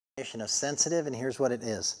of sensitive, and here's what it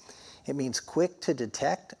is. It means quick to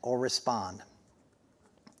detect or respond.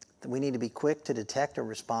 We need to be quick to detect or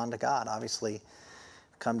respond to God. Obviously,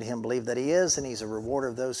 come to Him, believe that He is, and He's a rewarder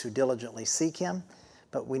of those who diligently seek Him.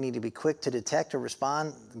 But we need to be quick to detect or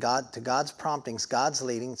respond to God's promptings, God's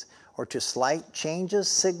leadings, or to slight changes,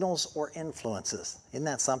 signals, or influences. Isn't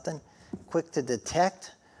that something? Quick to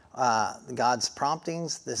detect God's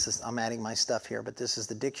promptings. I'm adding my stuff here, but this is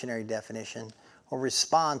the dictionary definition. Or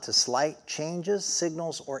respond to slight changes,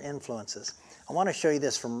 signals, or influences. I want to show you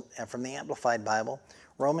this from the Amplified Bible.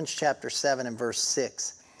 Romans chapter 7 and verse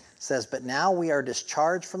 6 says, "But now we are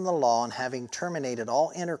discharged from the law, and having terminated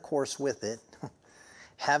all intercourse with it,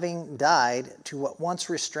 having died to what once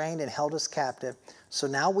restrained and held us captive, so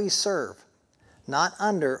now we serve, not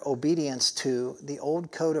under obedience to the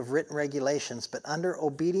old code of written regulations, but under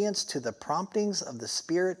obedience to the promptings of the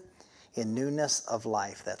Spirit in newness of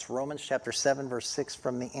life." That's Romans chapter 7, verse 6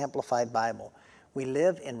 from the Amplified Bible. We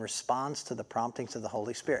live in response to the promptings of the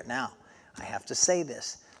Holy Spirit. Now, I have to say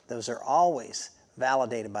this. Those are always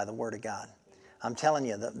validated by the Word of God. I'm telling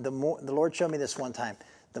you, the Lord showed me this one time.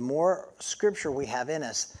 The more Scripture we have in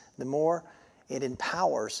us, the more it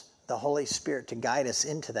empowers the Holy Spirit to guide us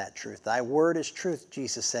into that truth. Thy word is truth,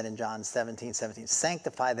 Jesus said in John 17:17.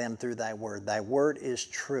 Sanctify them through thy word. Thy word is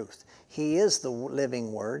truth. He is the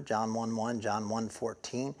living word, John 1:1, John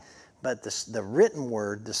 1:14. But the written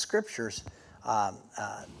word, the Scriptures, are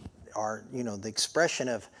the expression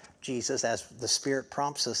of Jesus as the Spirit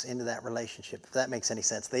prompts us into that relationship, if that makes any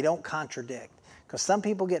sense. They don't contradict. Because some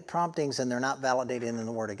people get promptings and they're not validated in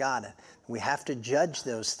the Word of God. We have to judge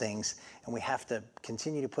those things, and we have to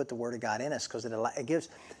continue to put the Word of God in us, because it gives.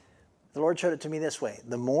 The Lord showed it to me this way.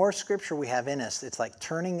 The more Scripture we have in us, it's like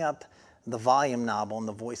turning up the volume knob on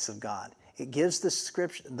the voice of God. It gives the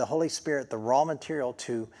Scripture, the Holy Spirit, the raw material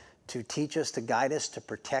to teach us, to guide us, to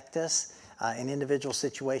protect us in individual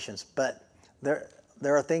situations. But there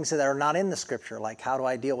are things that are not in the Scripture, like how do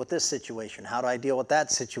I deal with this situation? How do I deal with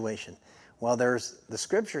that situation? Well, the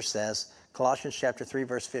Scripture says, Colossians chapter 3,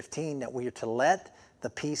 verse 15, that we are to let the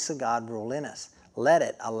peace of God rule in us. Let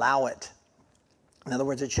it, allow it. In other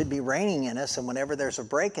words, it should be reigning in us, and whenever there's a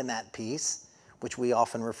break in that peace, which we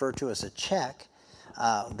often refer to as a check,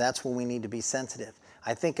 that's when we need to be sensitive.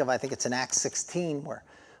 I think it's in Acts 16 where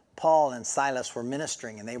Paul and Silas were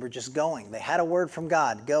ministering, and they were just going. They had a word from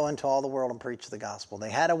God, go into all the world and preach the gospel. They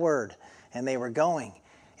had a word, and they were going.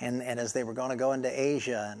 And as they were going to go into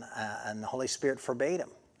Asia, and the Holy Spirit forbade them,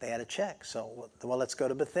 they had a check. So, well, let's go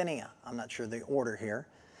to Bithynia. I'm not sure the order here.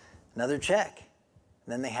 Another check.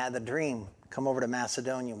 Then they had the dream, come over to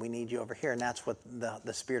Macedonia. We need you over here. And that's what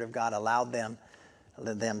the Spirit of God allowed them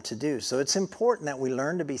to do. So it's important that we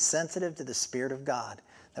learn to be sensitive to the Spirit of God,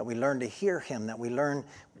 that we learn to hear Him, that we learn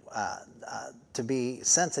to be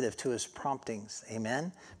sensitive to His promptings.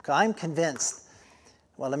 Amen? Because I'm convinced,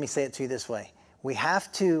 well, let me say it to you this way. We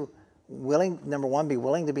have to, number one, be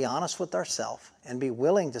willing to be honest with ourselves and be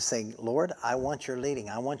willing to say, Lord, I want your leading.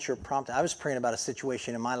 I want your prompting. I was praying about a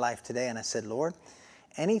situation in my life today, and I said, Lord,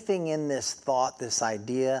 anything in this thought, this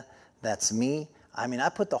idea, that's me, I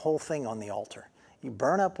put the whole thing on the altar. You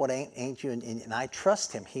burn up what ain't you, and I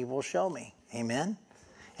trust Him. He will show me. Amen?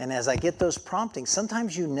 And as I get those promptings,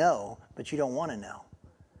 sometimes you know, but you don't want to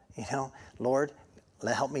know. Lord,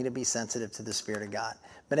 help me to be sensitive to the Spirit of God.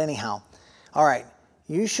 But anyhow, all right,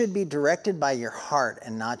 you should be directed by your heart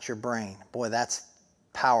and not your brain. Boy, that's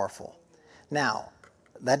powerful. Now,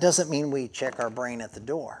 that doesn't mean we check our brain at the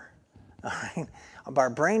door. All right? Our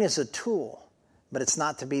brain is a tool, but it's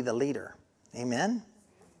not to be the leader. Amen?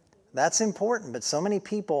 That's important, but so many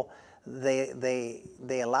people, they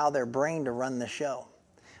allow their brain to run the show.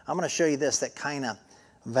 I'm going to show you this that kind of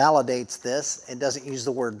validates this. It doesn't use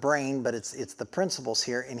the word brain, but it's the principles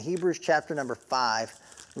here. In Hebrews chapter number 5,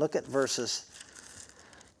 look at verses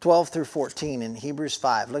 12 through 14 in Hebrews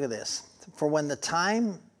 5. Look at this. For the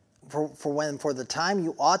time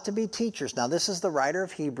you ought to be teachers. Now this is the writer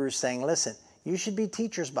of Hebrews saying, listen, you should be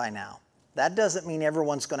teachers by now. That doesn't mean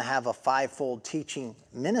everyone's going to have a fivefold teaching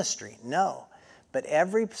ministry. No. But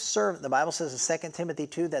every servant, the Bible says in 2 Timothy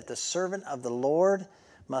 2 that the servant of the Lord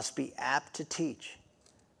must be apt to teach.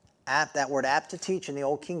 That word apt to teach in the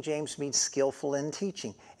Old King James means skillful in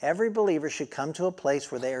teaching. Every believer should come to a place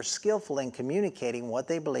where they are skillful in communicating what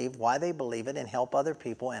they believe, why they believe it, and help other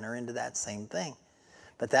people enter into that same thing.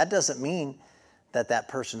 But that doesn't mean that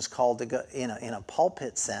person's called to go in a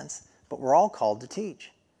pulpit sense, but we're all called to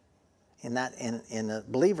teach in a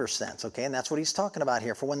believer sense, okay? And that's what he's talking about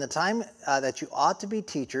here. For when the time that you ought to be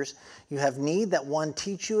teachers, you have need that one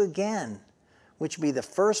teach you again, which be the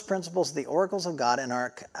first principles of the oracles of God, and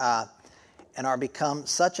and are become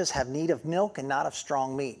such as have need of milk and not of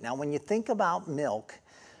strong meat. Now, when you think about milk,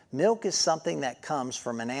 milk is something that comes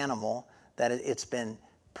from an animal that it's been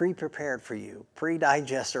pre-prepared for you,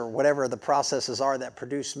 pre-digest, or whatever the processes are that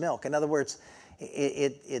produce milk. In other words,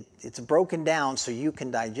 it's broken down so you can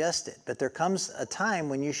digest it. But there comes a time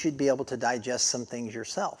when you should be able to digest some things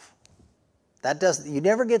yourself. You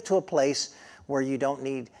never get to a place where you don't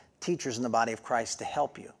need teachers in the body of Christ to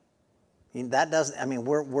help you.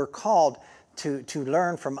 We're called to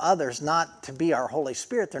learn from others, not to be our Holy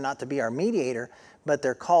Spirit. They're not to be our mediator, but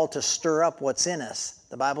they're called to stir up what's in us.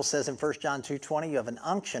 The Bible says in 1 John 2:20, you have an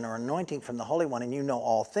unction or anointing from the Holy One, and you know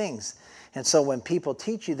all things. And so when people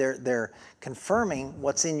teach you, they're confirming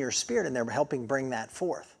what's in your spirit, and they're helping bring that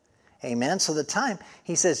forth. Amen? So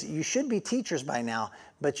he says, you should be teachers by now,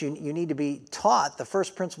 but you need to be taught the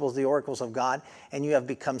first principles of the oracles of God, and you have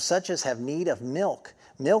become such as have need of milk.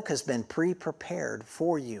 Milk has been pre-prepared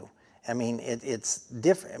for you. It's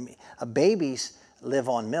different. Babies live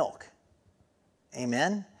on milk.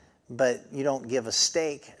 Amen? But you don't give a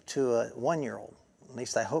steak to a 1-year-old. At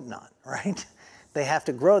least I hope not, right? They have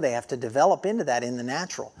to grow. They have to develop into that in the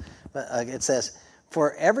natural. But it says,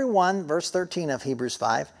 for everyone, verse 13 of Hebrews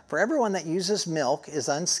 5, for everyone that uses milk is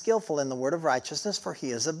unskillful in the word of righteousness, for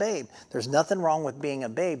he is a babe. There's nothing wrong with being a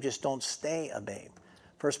babe, just don't stay a babe.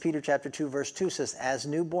 1 Peter chapter 2, verse 2 says, as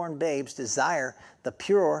newborn babes desire the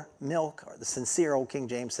pure milk, or the sincere, Old King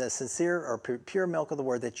James says, sincere or pure milk of the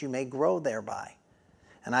word, that you may grow thereby.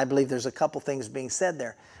 And I believe there's a couple things being said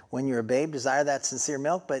there. When you're a babe, desire that sincere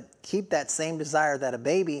milk, but keep that same desire that a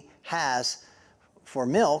baby has for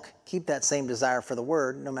milk, keep that same desire for the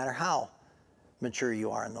word, no matter how mature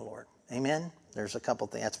you are in the Lord. Amen? There's a couple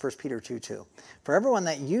things. That's 1 Peter 2:2. For everyone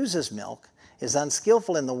that uses milk is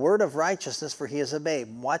unskillful in the word of righteousness, for he is a babe.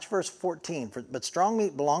 Watch verse 14. But strong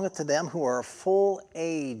meat belongeth to them who are of full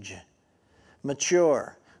age,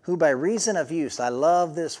 mature, who by reason of use, I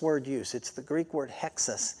love this word use. It's the Greek word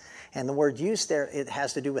hexus. And the word use there, it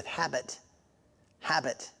has to do with habit.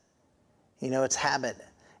 Habit. It's habit.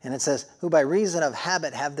 And it says, who by reason of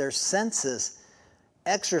habit have their senses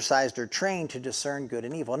exercised or trained to discern good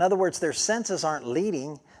and evil. In other words, their senses aren't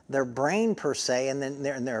leading their brain per se, and then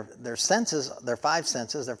their senses, their five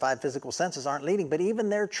physical senses aren't leading, but even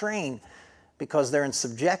they're trained because they're in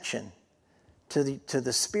subjection to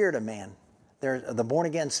the spirit of man. They're the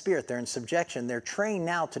born-again spirit. They're in subjection. They're trained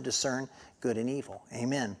now to discern good and evil.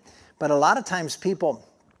 Amen. But a lot of times people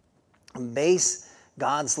base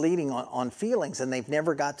God's leading on feelings, and they've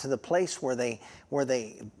never got to the place where they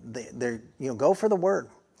go for the word.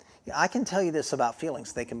 I can tell you this about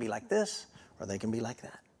feelings. They can be like this, or they can be like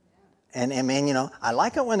that. And man, I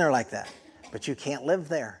like it when they're like that, but you can't live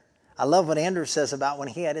there. I love what Andrew says about when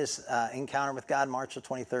he had his encounter with God, March the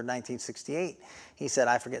 23rd, 1968. He said,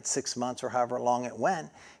 I forget 6 months or however long it went.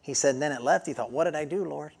 He said, and then it left. He thought, what did I do,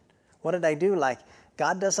 Lord? What did I do? Like,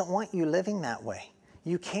 God doesn't want you living that way.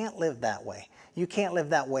 You can't live that way. You can't live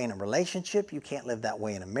that way in a relationship. You can't live that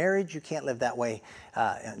way in a marriage. You can't live that way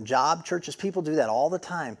in job, churches. People do that all the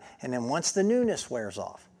time. And then once the newness wears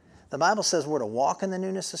off, the Bible says we're to walk in the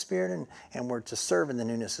newness of spirit and we're to serve in the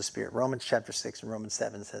newness of spirit. Romans chapter 6 and Romans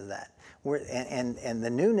 7 says that. And the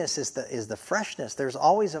newness is the freshness. There's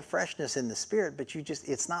always a freshness in the spirit, but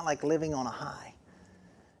it's not like living on a high.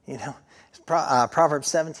 Proverbs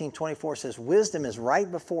 17:24 says, wisdom is right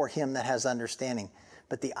before him that has understanding,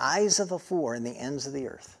 but the eyes of a fool are in the ends of the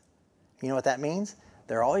earth. You know what that means?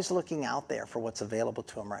 They're always looking out there for what's available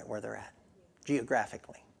to them right where they're at,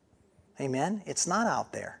 geographically. Amen? It's not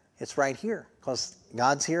out there. It's right here, because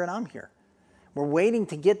God's here and I'm here. We're waiting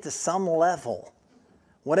to get to some level,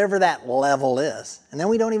 whatever that level is. And then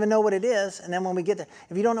we don't even know what it is. And then when we get there,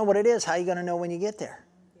 if you don't know what it is, how are you going to know when you get there?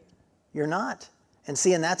 You're not. And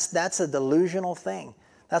see, and that's a delusional thing.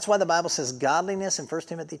 That's why the Bible says godliness in 1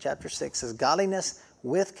 Timothy chapter 6 says godliness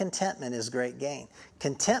with contentment is great gain.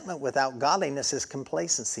 Contentment without godliness is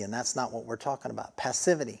complacency, and that's not what we're talking about,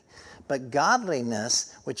 passivity. But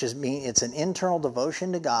godliness, which it's an internal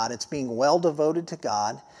devotion to God, it's being well devoted to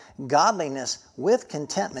God. Godliness with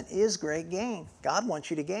contentment is great gain. God wants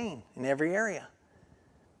you to gain in every area.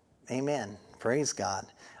 Amen. Praise God.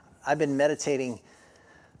 I've been meditating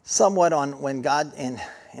somewhat on when God, in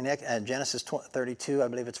Genesis 32, I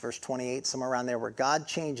believe it's verse 28, somewhere around there, where God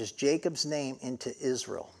changes Jacob's name into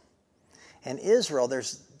Israel. And Israel,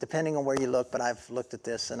 depending on where you look, but I've looked at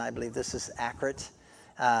this and I believe this is accurate.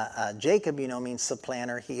 Jacob, means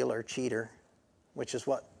supplanter, healer, cheater, which is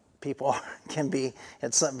what people can be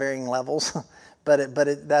at some varying levels. but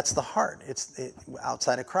that's the heart. It's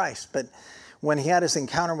outside of Christ. But when he had his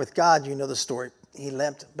encounter with God, you know the story. He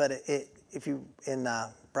limped. But if you in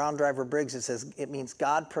Brown Driver Briggs, it means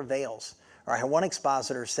God prevails. Or I had one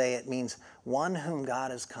expositor say it means one whom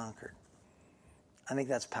God has conquered. I think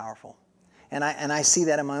that's powerful. And I see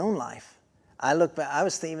that in my own life. I look back, I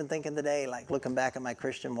was even thinking today, like looking back at my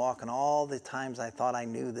Christian walk and all the times I thought I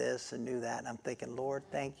knew this and knew that. And I'm thinking, Lord,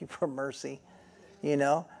 thank you for mercy, you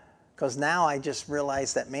know, because now I just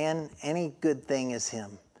realize that, man, any good thing is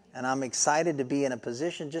him. And I'm excited to be in a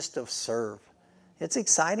position just to serve. It's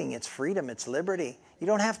exciting. It's freedom. It's liberty. You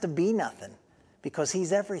don't have to be nothing because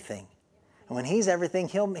he's everything. And when he's everything,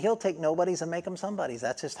 he'll take nobodies and make them somebodies.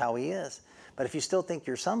 That's just how he is. But if you still think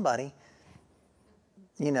you're somebody,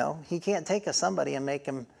 you know, he can't take a somebody and make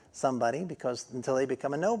him somebody because until they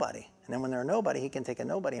become a nobody. And then when they're a nobody, he can take a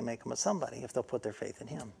nobody and make them a somebody if they'll put their faith in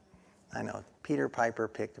him. I know. Peter Piper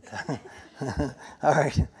picked a All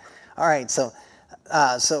right. All right. So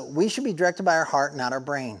we should be directed by our heart, not our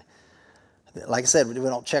brain. Like I said, we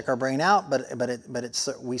don't check our brain out, but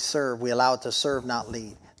we serve. We allow it to serve, not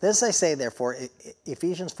lead. This I say, therefore,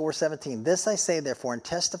 Ephesians 4:17, this I say, therefore, and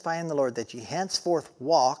testify in the Lord that ye henceforth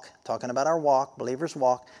walk, talking about our walk, believers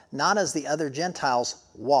walk, not as the other Gentiles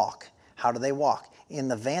walk. How do they walk? In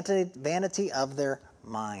the vanity of their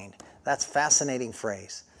mind. That's a fascinating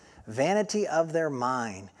phrase. Vanity of their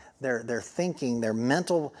mind, their thinking, their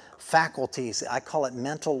mental faculties. I call it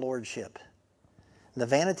mental lordship. The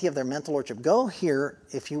vanity of their mental lordship. Go here,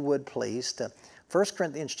 if you would please, to 1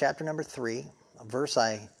 Corinthians chapter number 3. A verse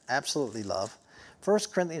I absolutely love. 1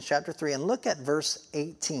 Corinthians chapter 3, and look at verse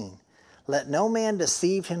 18. Let no man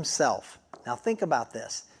deceive himself. Now think about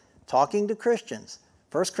this. Talking to Christians,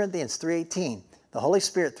 1 Corinthians 3:18, the Holy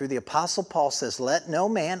Spirit through the Apostle Paul says, let no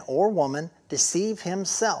man or woman deceive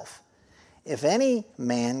himself. If any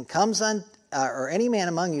man comes on, or any man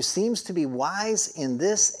among you seems to be wise in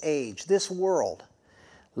this age, this world,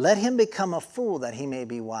 let him become a fool that he may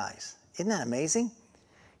be wise. Isn't that amazing?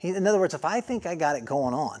 In other words, if I think I got it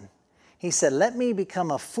going on, he said, let me become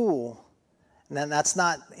a fool. And that's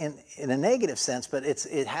not in a negative sense, but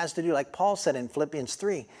it has to do, like Paul said in Philippians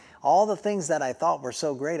 3, all the things that I thought were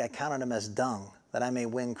so great, I counted them as dung, that I may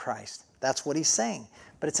win Christ. That's what he's saying.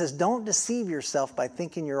 But it says, don't deceive yourself by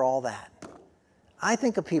thinking you're all that. I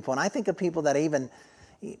think of people that even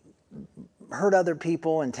hurt other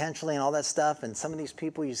people intentionally and all that stuff, and some of these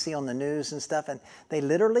people you see on the news and stuff, and they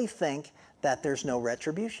literally think that there's no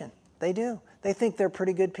retribution. They do. They think they're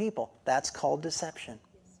pretty good people. That's called deception.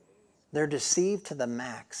 They're deceived to the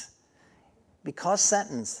max. Because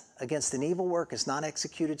sentence against an evil work is not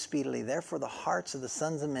executed speedily, therefore the hearts of the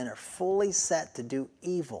sons of men are fully set to do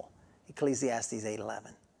evil. Ecclesiastes 8:11.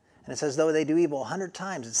 And it says, though they do evil 100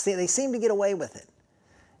 times, they seem to get away with it.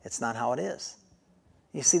 It's not how it is.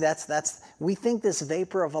 You see, we think this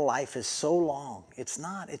vapor of a life is so long. It's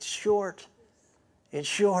not. It's short. It's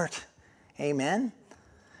short. Amen?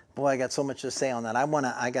 Boy, I got so much to say on that.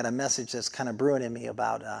 I got a message that's kind of brewing in me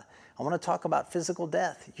about, I want to talk about physical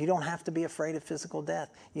death. You don't have to be afraid of physical death.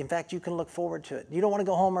 In fact, you can look forward to it. You don't want to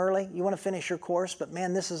go home early. You want to finish your course. But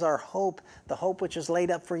man, this is our hope, the hope which is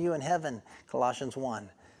laid up for you in heaven. Colossians 1.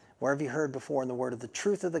 Where have you heard before in the word of the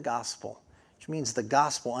truth of the gospel, which means the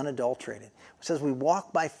gospel unadulterated. It says we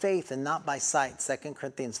walk by faith and not by sight, 2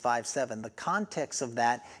 Corinthians 5:7. The context of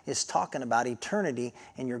that is talking about eternity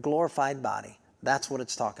in your glorified body. That's what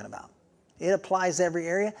it's talking about. It applies every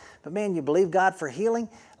area. But man, you believe God for healing.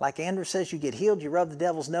 Like Andrew says, you get healed. You rub the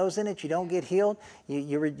devil's nose in it. You don't get healed.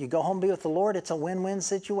 You go home and be with the Lord. It's a win-win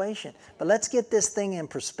situation. But let's get this thing in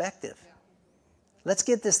perspective. Let's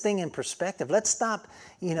get this thing in perspective. Let's stop,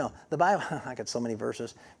 the Bible, I got so many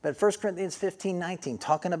verses, but 1 Corinthians 15:19,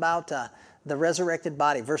 talking about the resurrected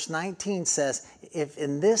body. Verse 19 says, if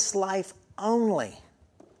in this life only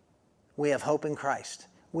we have hope in Christ,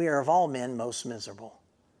 we are of all men most miserable.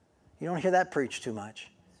 You don't hear that preached too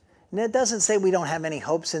much. And it doesn't say we don't have any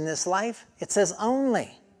hopes in this life. It says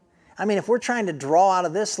only. I mean, if we're trying to draw out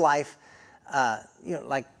of this life,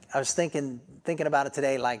 like I was thinking about it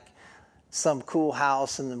today, like some cool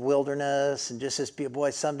house in the wilderness and just this, boy,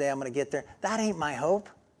 someday I'm going to get there. That ain't my hope.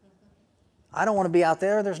 I don't want to be out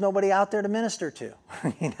there. There's nobody out there to minister to,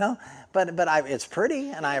 But it's pretty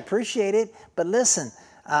and I appreciate it. But listen,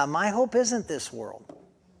 my hope isn't this world.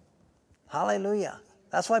 Hallelujah.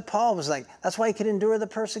 That's why Paul was that's why he could endure the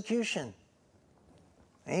persecution.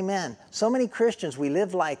 Amen. So many Christians, we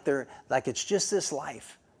live like it's just this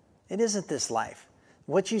life. It isn't this life.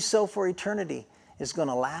 What you sow for eternity is going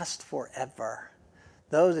to last forever.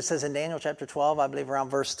 It says in Daniel chapter 12, I believe around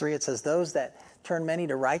verse 3, it says, those that turn many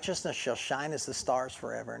to righteousness shall shine as the stars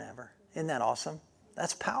forever and ever. Isn't that awesome?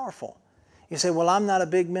 That's powerful. You say, well, I'm not a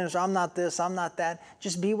big minister. I'm not this. I'm not that.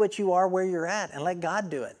 Just be what you are where you're at and let God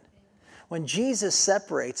do it. When Jesus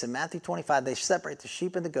separates, in Matthew 25, they separate the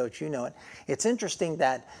sheep and the goats, you know it. It's interesting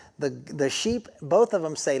that the sheep, both of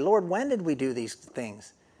them say, Lord, when did we do these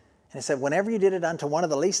things? And he said, whenever you did it unto one of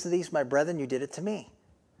the least of these, my brethren, you did it to me.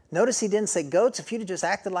 Notice he didn't say, goats, if you'd have just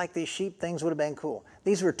acted like these sheep, things would have been cool.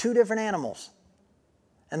 These were two different animals.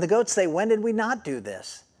 And the goats say, when did we not do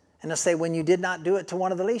this? And they'll say, when you did not do it to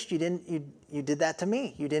one of the least, you did that to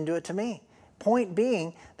me. You didn't do it to me. Point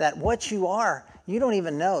being that what you are, you don't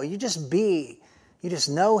even know. You just be. You just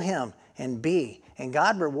know him and be. And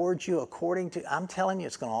God rewards you according to, I'm telling you,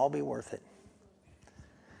 it's going to all be worth it.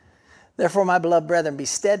 Therefore, my beloved brethren, be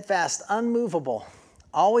steadfast, unmovable,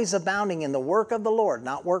 always abounding in the work of the Lord,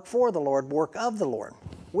 not work for the Lord, work of the Lord,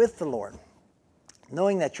 with the Lord,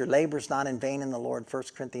 knowing that your labor is not in vain in the Lord, 1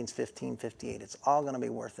 Corinthians 15:58. It's all going to be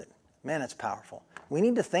worth it. Man, it's powerful. We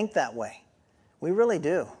need to think that way. We really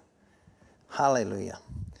do. Hallelujah.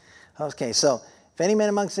 Okay, so if any man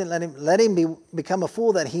amongst you, let him become a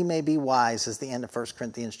fool that he may be wise, is the end of 1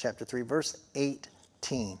 Corinthians chapter 3, verse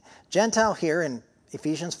 18. Gentile here in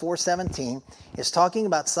Ephesians 4:17 is talking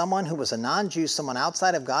about someone who was a non-Jew, someone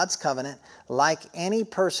outside of God's covenant, like any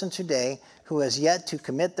person today who has yet to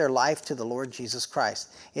commit their life to the Lord Jesus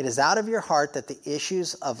Christ. It is out of your heart that the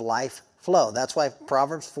issues of life flow. That's why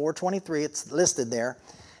Proverbs 4:23, it's listed there.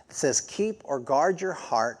 It says, keep or guard your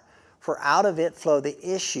heart, for out of it flow the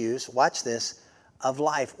issues, watch this, of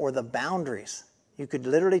life, or the boundaries. You could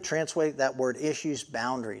literally translate that word issues,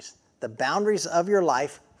 boundaries. The boundaries of your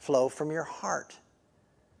life flow from your heart.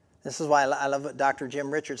 This is why I love what Dr.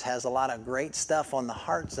 Jim Richards has a lot of great stuff on the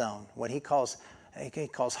heart zone, what he calls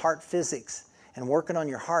heart physics, and working on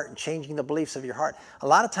your heart and changing the beliefs of your heart. A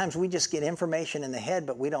lot of times we just get information in the head,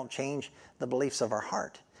 but we don't change the beliefs of our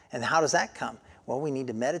heart. And how does that come? Well, we need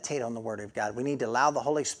to meditate on the Word of God. We need to allow the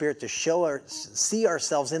Holy Spirit to see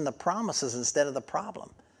ourselves in the promises instead of the problem.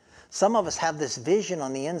 Some of us have this vision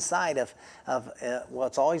on the inside of well,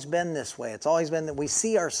 it's always been this way. It's always been that we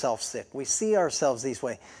see ourselves sick. We see ourselves this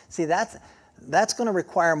way. See, that's going to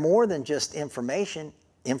require more than just information.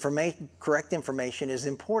 Correct information is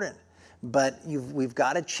important. But we've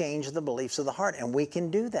got to change the beliefs of the heart, and we can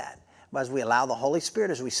do that. As we allow the Holy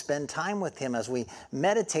Spirit, as we spend time with him, as we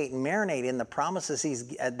meditate and marinate in the promises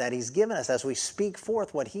that he's given us, as we speak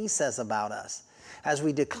forth what he says about us, as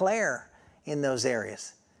we declare in those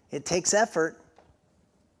areas. It takes effort.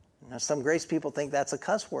 Now, some grace people think that's a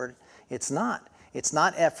cuss word. It's not. It's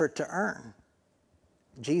not effort to earn.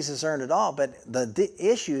 Jesus earned it all, but the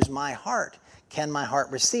issue is my heart. Can my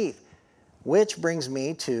heart receive? Which brings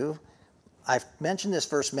me to, I've mentioned this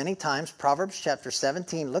verse many times, Proverbs chapter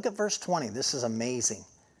 17. Look at verse 20. This is amazing.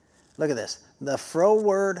 Look at this. The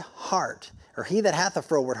froward heart, or he that hath a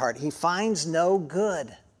froward heart, he finds no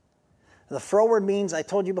good. The froward means, I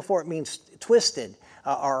told you before, it means twisted.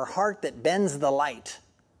 Or a heart that bends the light.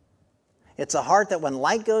 It's a heart that when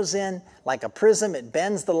light goes in, like a prism, it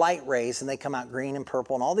bends the light rays and they come out green and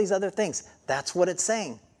purple and all these other things. That's what it's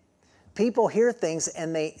saying. People hear things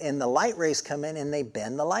and the light rays come in and they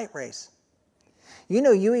bend the light rays. You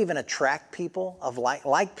know, you even attract people of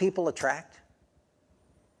like people attract.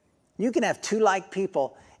 You can have two like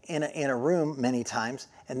people in a room many times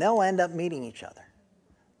and they'll end up meeting each other.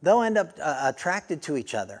 They'll end up attracted to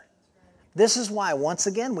each other. This is why, once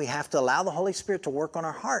again, we have to allow the Holy Spirit to work on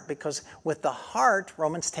our heart, because with the heart,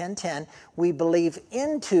 Romans 10:10, we believe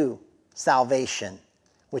into salvation,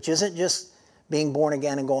 which isn't just being born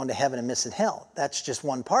again and going to heaven and missing hell. That's just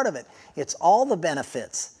one part of it. It's all the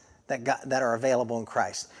benefits that are available in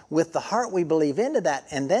Christ. With the heart, we believe into that,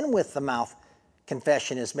 and then with the mouth,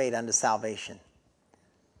 confession is made unto salvation.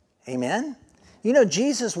 Amen? You know,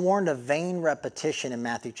 Jesus warned of vain repetition in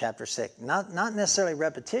Matthew chapter 6. Not necessarily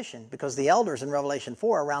repetition, because the elders in Revelation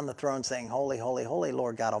 4 are around the throne saying, holy, holy, holy,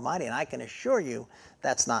 Lord God Almighty. And I can assure you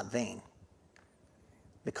that's not vain,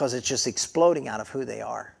 because it's just exploding out of who they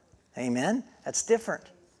are. Amen? That's different.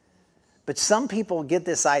 But some people get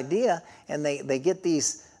this idea and they get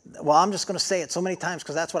these, well, I'm just going to say it so many times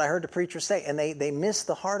because that's what I heard the preacher say. And they miss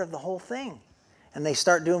the heart of the whole thing. And they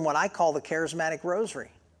start doing what I call the charismatic rosary.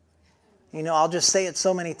 You know, I'll just say it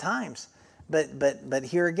so many times. But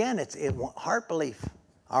here again, it's heart belief.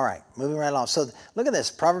 All right, moving right along. So look at this.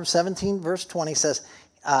 Proverbs 17, verse 20 says,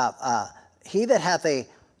 he that hath a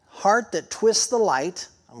heart that twists the light,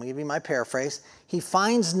 I'm going to give you my paraphrase, he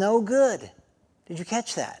finds no good. Did you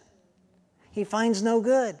catch that? He finds no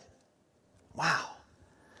good. Wow.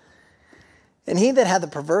 And he that hath a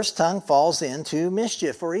perverse tongue falls into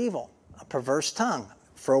mischief or evil. A perverse tongue.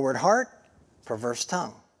 Froward heart, perverse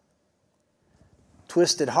tongue.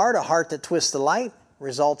 Twisted heart, a heart that twists the light,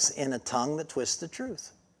 results in a tongue that twists the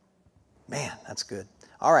truth. Man, that's good.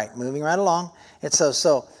 All right, moving right along.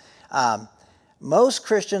 Most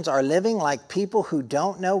Christians are living like people who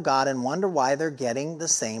don't know God and wonder why they're getting the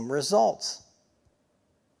same results.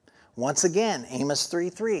 Once again, Amos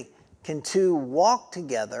 3:3, can two walk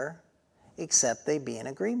together except they be in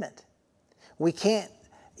agreement? We can't,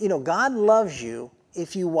 God loves you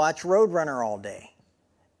if you watch Roadrunner all day.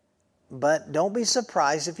 But don't be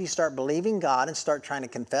surprised if you start believing God and start trying to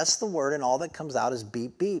confess the word and all that comes out is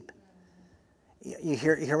beep, beep. You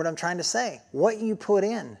hear what I'm trying to say? What you put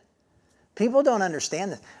in. People don't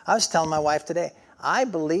understand this. I was telling my wife today, I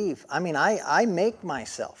make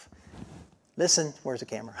myself. Listen, where's the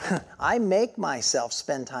camera? I make myself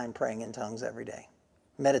spend time praying in tongues every day,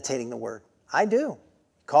 meditating the word. I do.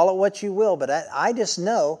 Call it what you will, but I just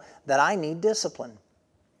know that I need discipline.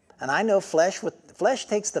 And I know flesh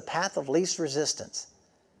takes the path of least resistance.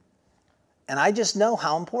 And I just know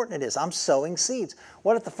how important it is. I'm sowing seeds.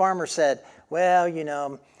 What if the farmer said, well,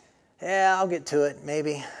 yeah, I'll get to it,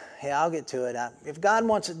 maybe. Yeah, I'll get to it. If God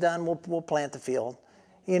wants it done, we'll plant the field.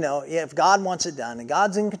 If God wants it done, and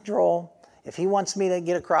God's in control, if He wants me to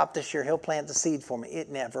get a crop this year, He'll plant the seed for me. It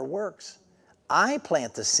never works. I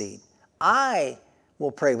plant the seed. I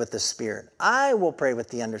will pray with the Spirit. I will pray with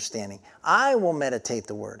the understanding. I will meditate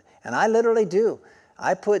the Word. And I literally do.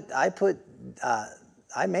 I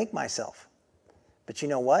make myself. But you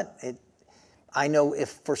know what? I know if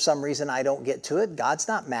for some reason I don't get to it, God's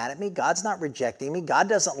not mad at me. God's not rejecting me. God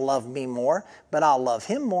doesn't love me more, but I'll love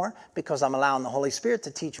Him more because I'm allowing the Holy Spirit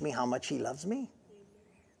to teach me how much He loves me.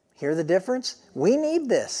 Hear the difference? We need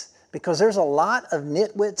this because there's a lot of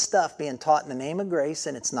nitwit stuff being taught in the name of grace,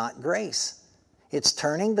 and it's not grace. It's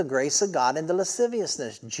turning the grace of God into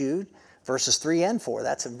lasciviousness. Jude, verses 3 and 4.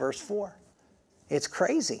 That's in verse 4. It's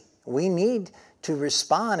crazy. We need to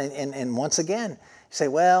respond. And once again, say,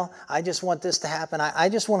 well, I just want this to happen. I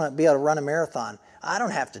just want to be able to run a marathon. I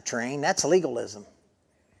don't have to train. That's legalism.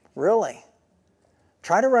 Really?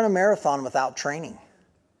 Try to run a marathon without training.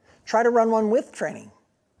 Try to run one with training.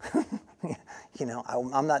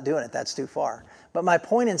 I'm not doing it. That's too far. But my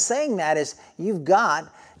point in saying that is you've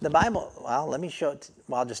got the Bible. Well, let me show it.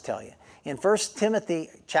 I'll just tell you. In 1 Timothy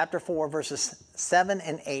chapter 4, verses 7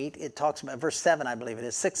 and 8, it talks about, verse 7, I believe it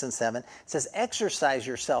is, 6 and 7, it says, exercise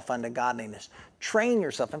yourself unto godliness. Train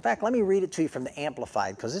yourself. In fact, let me read it to you from the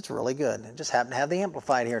Amplified, because it's really good. I just happen to have the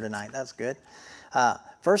Amplified here tonight. That's good.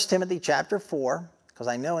 1 Timothy chapter 4, because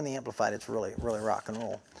I know in the Amplified it's really, really rock and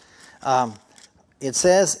roll. It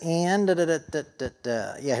says in,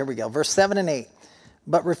 here we go, verse 7 and 8.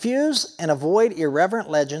 But refuse and avoid irreverent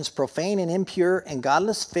legends, profane and impure and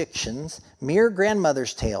godless fictions, mere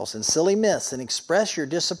grandmother's tales and silly myths, and express your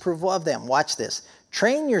disapproval of them. Watch this.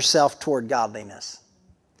 Train yourself toward godliness,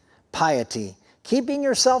 piety, keeping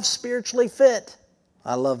yourself spiritually fit.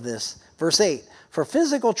 I love this. Verse 8. For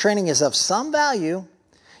physical training is of some value,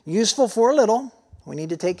 useful for a little. We need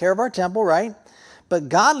to take care of our temple, right? But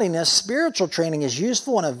godliness, spiritual training, is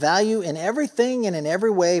useful and of value in everything and in every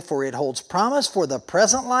way, for it holds promise for the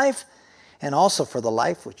present life and also for the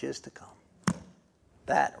life which is to come.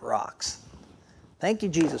 That rocks. Thank you,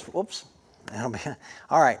 Jesus. Whoops.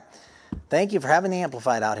 All right. Thank you for having the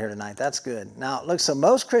Amplified out here tonight. That's good. Now, look, so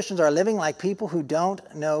most Christians are living like people who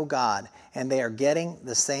don't know God, and they are getting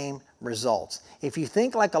the same results. If you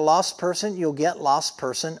think like a lost person, you'll get lost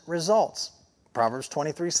person results. Proverbs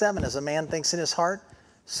 23:7, as a man thinks in his heart,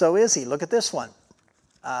 so is he. Look at this one.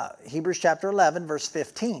 Hebrews chapter 11, verse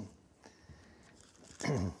 15.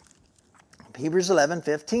 Hebrews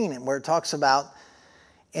 11:15, where it talks about,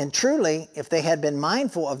 and truly, if they had been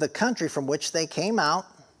mindful of the country from which they came out,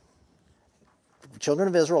 the children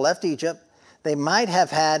of Israel left Egypt, they might have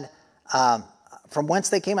had, from whence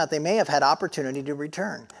they came out, they may have had opportunity to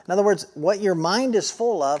return. In other words, what your mind is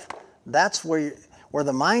full of, that's where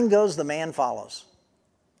the mind goes, the man follows,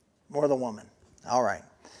 or the woman. All right.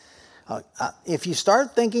 If you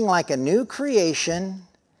start thinking like a new creation,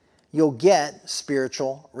 you'll get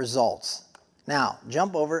spiritual results. Now,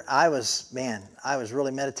 jump over. I was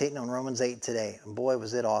really meditating on Romans 8 today. And boy,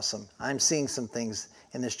 was it awesome. I'm seeing some things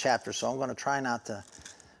in this chapter, so I'm going to try not to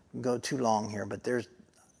go too long here, but there's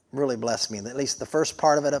really blessed me. At least the first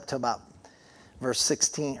part of it up to about verse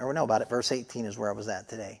 16, verse 18 is where I was at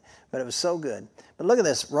today. But it was so good. But look at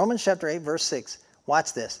this, Romans chapter 8, verse 6.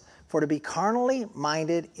 Watch this. For to be carnally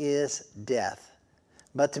minded is death,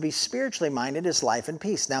 but to be spiritually minded is life and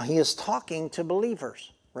peace. Now he is talking to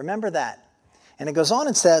believers. Remember that. And it goes on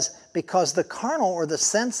and says, because the carnal or the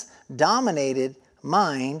sense-dominated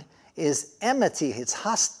mind is enmity, it's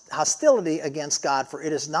hostility against God, for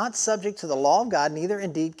it is not subject to the law of God, neither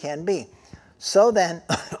indeed can be. So then,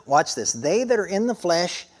 watch this, they that are in the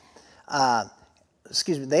flesh,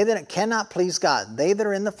 they that cannot please God. They that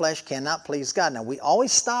are in the flesh cannot please God. Now, we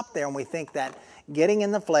always stop there and we think that getting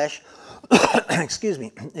in the flesh,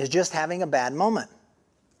 is just having a bad moment.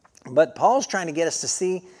 But Paul's trying to get us to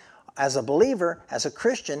see, as a believer, as a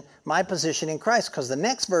Christian, my position in Christ. Because the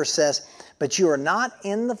next verse says, but you are not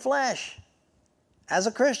in the flesh as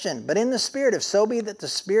a Christian, but in the Spirit, if so be that the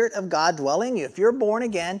Spirit of God dwell in you. If you're born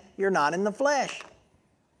again, you're not in the flesh.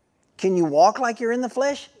 Can you walk like you're in the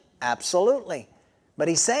flesh? Absolutely. But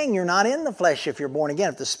he's saying you're not in the flesh if you're born again,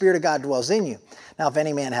 if the Spirit of God dwells in you. Now, if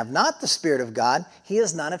any man have not the Spirit of God, he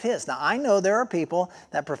is none of his. Now, I know there are people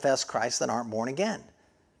that profess Christ that aren't born again.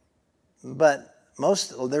 But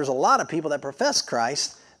there's a lot of people that profess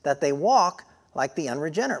Christ that they walk like the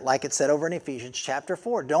unregenerate, like it said over in Ephesians chapter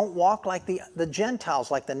 4. Don't walk like the Gentiles,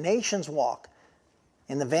 like the nations walk.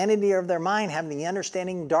 In the vanity of their mind, having the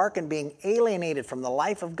understanding darkened, being alienated from the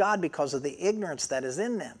life of God because of the ignorance that is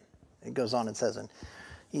in them. It goes on and says in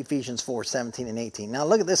Ephesians 4, 17 and 18. Now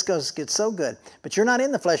look at this, gets so good. But you're not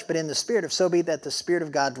in the flesh, but in the Spirit, if so be that the Spirit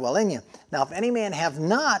of God dwell in you. Now if any man have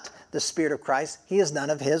not the Spirit of Christ, he is none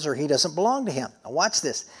of his, or he doesn't belong to him. Now watch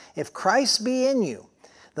this. If Christ be in you,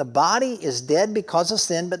 the body is dead because of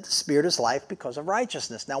sin, but the Spirit is life because of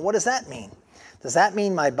righteousness. Now what does that mean? Does that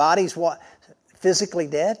mean my body's physically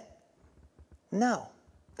dead? No,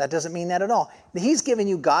 that doesn't mean that at all. He's giving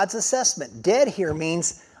you God's assessment. Dead here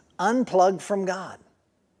means unplugged from God.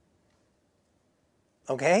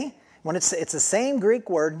 Okay? When it's the same Greek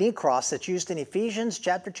word, nekros, that's used in Ephesians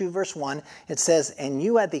chapter 2, verse 1. It says, and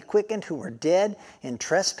you had thee quickened who were dead in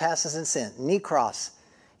trespasses and sin. Nekros.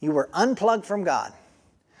 You were unplugged from God.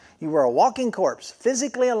 You were a walking corpse,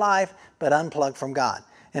 physically alive, but unplugged from God.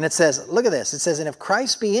 And it says, look at this. It says, and if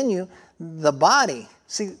Christ be in you, the body.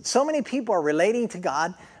 See, so many people are relating to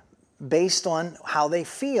God based on how they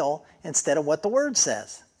feel instead of what the Word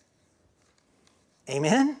says.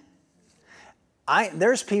 Amen?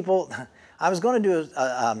 There's people, I was going to do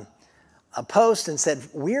a post and said,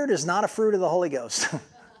 weird is not a fruit of the Holy Ghost.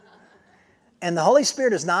 And the Holy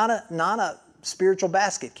Spirit is not a spiritual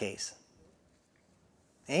basket case.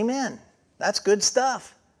 Amen. That's good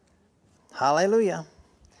stuff. Hallelujah.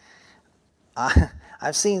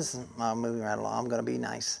 I've seen some, moving right along, I'm going to be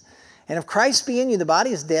nice. And if Christ be in you, the body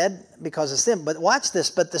is dead because of sin. But watch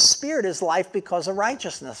this, but the Spirit is life because of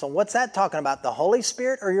righteousness. So what's that talking about? The Holy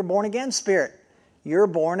Spirit or your born again spirit? Your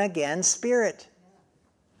born again spirit.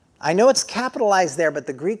 I know it's capitalized there, but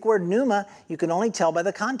the Greek word pneuma, you can only tell by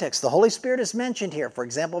the context. The Holy Spirit is mentioned here. For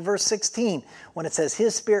example, verse 16, when it says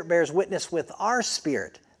His Spirit bears witness with our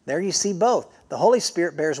spirit. There you see both. The Holy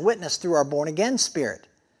Spirit bears witness through our born again spirit.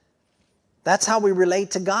 That's how we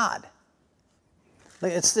relate to God.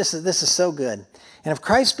 This is so good. And if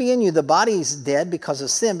Christ be in you, the body is dead because of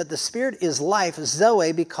sin, but the Spirit is life,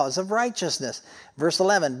 Zoe, because of righteousness. Verse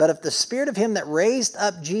 11, but if the Spirit of Him that raised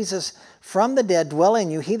up Jesus from the dead dwell in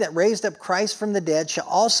you, He that raised up Christ from the dead shall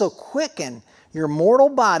also quicken your mortal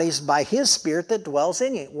bodies by His Spirit that dwells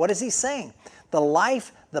in you. What is He saying? The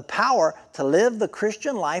life, the power to live the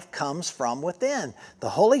Christian life comes from within. The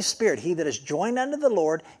Holy Spirit, He that is joined unto the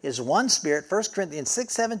Lord, is one Spirit. 1 Corinthians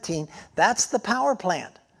 6:17, that's the power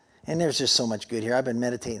plant. And there's just so much good here. I've been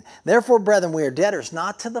meditating. Therefore, brethren, we are debtors,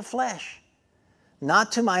 not to the flesh,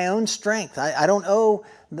 not to my own strength. I don't owe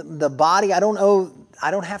the body. I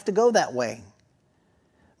don't have to go that way.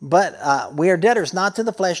 But we are debtors, not to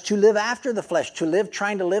the flesh, to live after the flesh,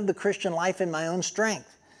 trying to live the Christian life in my own strength.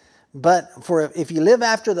 But if you live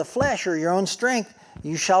after the flesh or your own strength,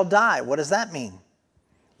 you shall die. What does that mean?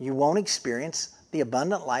 You won't experience the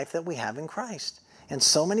abundant life that we have in Christ. And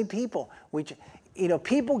so many people,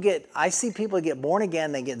 I see people get born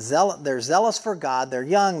again, they're zealous for God, they're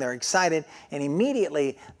young, they're excited, and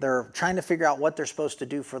immediately they're trying to figure out what they're supposed to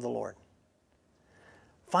do for the Lord.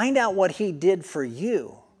 Find out what He did for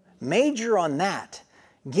you. Major on that.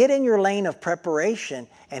 Get in your lane of preparation,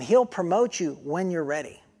 and He'll promote you when you're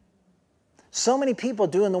ready. So many people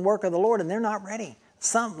doing the work of the Lord and they're not ready.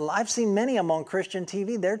 I've seen many of them on Christian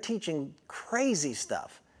TV. They're teaching crazy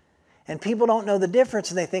stuff. And people don't know the difference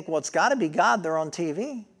and they think, well, it's got to be God. They're on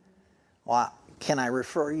TV. Well, can I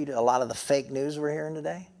refer you to a lot of the fake news we're hearing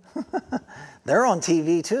today? They're on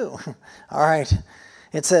TV too. All right.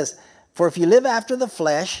 It says, for if you live after the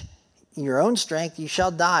flesh, in your own strength, you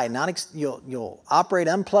shall die. You'll operate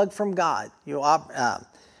unplugged from God. You'll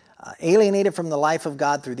alienated from the life of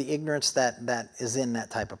God through the ignorance that is in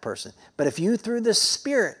that type of person. But if you through the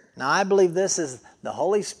Spirit, now I believe this is the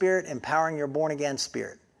Holy Spirit empowering your born again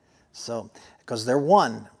spirit. So, because they're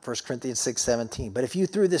one, 1 Corinthians 6:17. But if you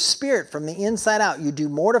through the Spirit from the inside out, you do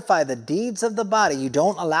mortify the deeds of the body, you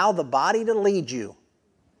don't allow the body to lead you.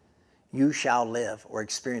 you shall live or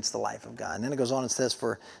experience the life of God. And then it goes on and says,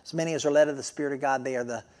 for as many as are led of the Spirit of God, they are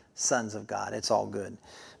the sons of God. It's all good.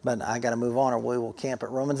 But I got to move on or we will camp at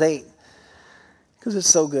Romans 8 because it's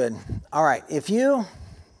so good. All right,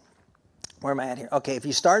 where am I at here? Okay, if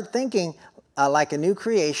you start thinking like a new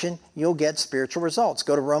creation, you'll get spiritual results.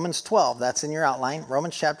 Go to Romans 12. That's in your outline.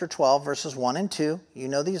 Romans chapter 12, verses 1 and 2. You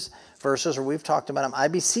know these verses, or we've talked about them. I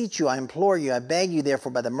beseech you, I implore you, I beg you,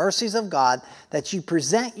 therefore, by the mercies of God, that you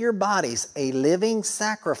present your bodies a living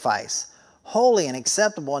sacrifice, holy and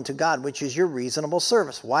acceptable unto God, which is your reasonable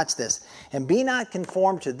service. Watch this. And be not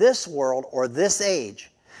conformed to this world or this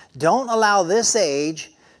age. Don't allow this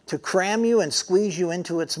age to cram you and squeeze you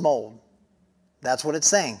into its mold. That's what it's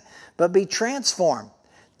saying. But be transformed.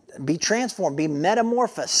 Be transformed. Be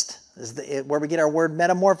metamorphosed. Is where we get our word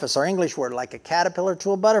metamorphosis, our English word, like a caterpillar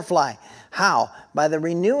to a butterfly. How? By the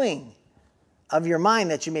renewing of your mind,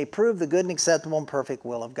 that you may prove the good and acceptable and perfect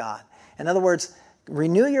will of God. In other words,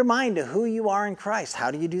 renew your mind to who you are in Christ. How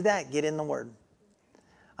do you do that? Get in the Word.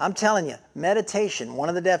 I'm telling you, meditation, one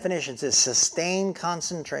of the definitions is sustained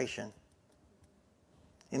concentration.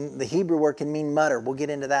 In the Hebrew word can mean mutter. We'll get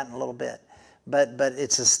into that in a little bit. But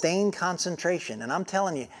it's sustained concentration. And I'm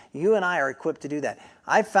telling you, you and I are equipped to do that.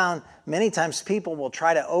 I've found many times people will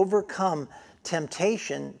try to overcome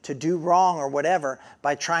temptation to do wrong or whatever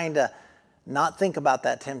by trying to not think about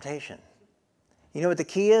that temptation. You know what the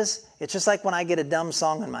key is? It's just like when I get a dumb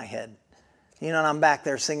song in my head. You know, and I'm back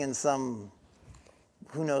there singing some,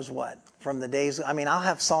 who knows what, from the days. I mean, I'll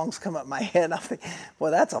have songs come up my head. I'll think,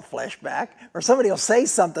 well, that's a flashback. Or somebody will say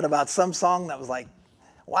something about some song that was like,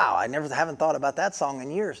 wow, I haven't thought about that song in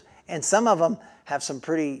years. And some of them have some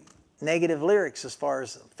pretty negative lyrics as far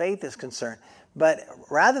as faith is concerned. But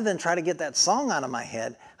rather than try to get that song out of my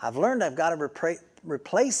head, I've learned I've got to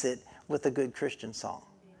replace it with a good Christian song.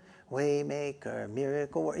 Waymaker,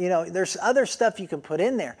 miracle. You know, there's other stuff you can put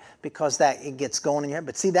in there because that it gets going in your head.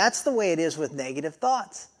 But see, that's the way it is with negative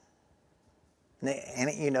thoughts. And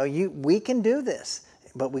you know, we can do this,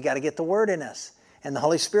 but we got to get the Word in us. And the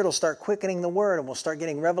Holy Spirit will start quickening the Word, and we'll start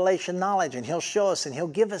getting revelation knowledge, and He'll show us, and He'll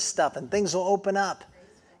give us stuff, and things will open up.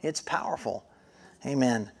 It's powerful.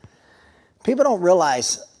 Amen. People don't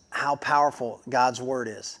realize how powerful God's Word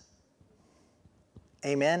is.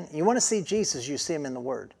 Amen. You want to see Jesus, you see Him in the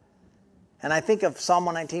Word. And I think of Psalm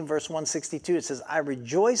 119, verse 162. It says, I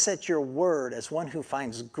rejoice at your word as one who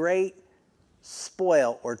finds great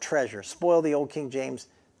spoil or treasure. Spoil, the old King James,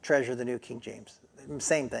 treasure, the new King James.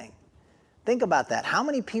 Same thing. Think about that. How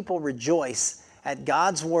many people rejoice at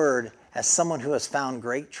God's word as someone who has found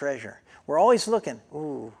great treasure? We're always looking,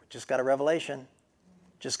 ooh, just got a revelation.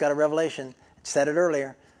 Just got a revelation. I said it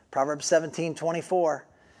earlier. Proverbs 17:24.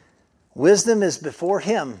 Wisdom is before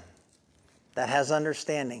him that has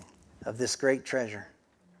understanding of this great treasure.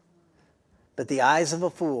 But the eyes of a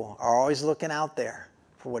fool are always looking out there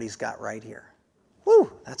for what he's got right here.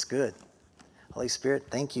 Woo, that's good. Holy Spirit,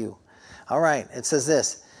 thank you. All right, it says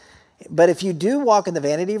this. But if you do walk in the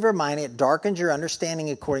vanity of your mind, it darkens your understanding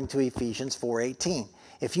according to Ephesians 4:18.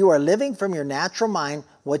 If you are living from your natural mind,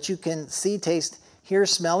 what you can see, taste, hear,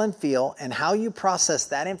 smell, and feel, and how you process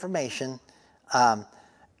that information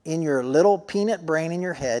in your little peanut brain in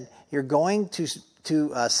your head, you're going to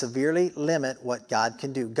severely limit what God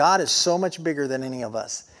can do. God is so much bigger than any of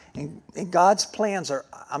us. And God's plans are,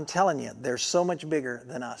 I'm telling you, they're so much bigger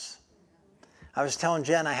than us. I was telling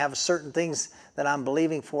Jen I have certain things that I'm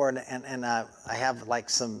believing for, and I have like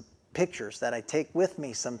some pictures that I take with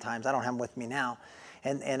me sometimes. I don't have them with me now.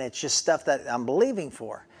 And it's just stuff that I'm believing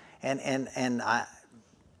for. And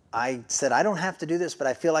I said, I don't have to do this, but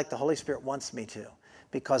I feel like the Holy Spirit wants me to,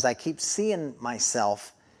 because I keep seeing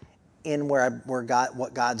myself in what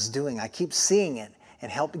God's doing. I keep seeing it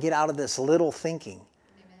and help get out of this little thinking.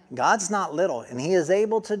 Amen. God's not little, and He is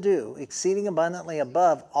able to do exceeding abundantly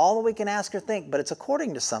above all that we can ask or think, but it's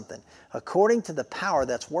according to something, according to the power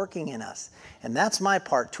that's working in us. And that's my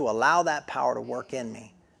part, to allow that power to work in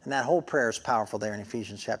me. And that whole prayer is powerful there in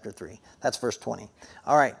Ephesians chapter 3. That's verse 20.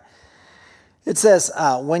 All right. It says,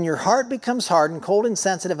 when your heart becomes hardened, cold,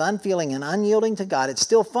 insensitive, unfeeling, and unyielding to God, it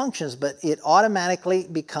still functions, but it automatically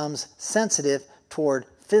becomes sensitive toward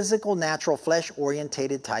physical, natural,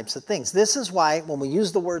 flesh-orientated types of things. This is why when we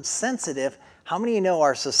use the word sensitive, how many of you know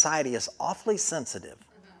our society is awfully sensitive?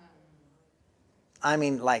 I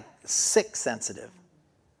mean, like sick sensitive.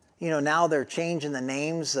 You know, now they're changing the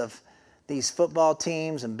names of these football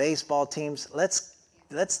teams and baseball teams.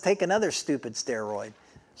 Let's take another stupid steroid.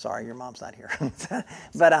 Sorry, your mom's not here.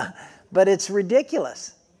 But it's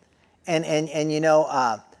ridiculous. And you know,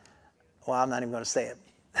 well, I'm not even going to say it.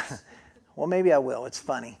 Well, maybe I will. It's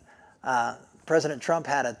funny. President Trump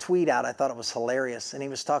had a tweet out. I thought it was hilarious. And he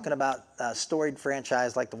was talking about a storied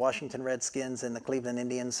franchise like the Washington Redskins and the Cleveland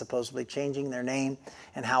Indians supposedly changing their name,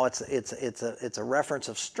 and how it's a reference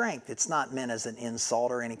of strength. It's not meant as an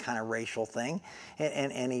insult or any kind of racial thing.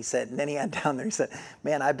 And he said, and then he had down there, he said,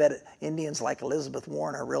 man, I bet Indians like Elizabeth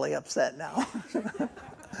Warren are really upset now.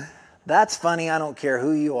 That's funny. I don't care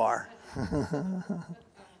who you are.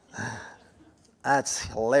 That's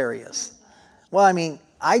hilarious. Well, I mean,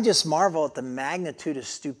 I just marvel at the magnitude of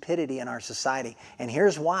stupidity in our society. And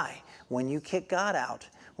here's why. When you kick God out,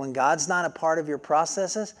 when God's not a part of your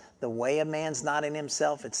processes, the way of man's not in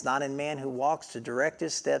himself. It's not in man who walks to direct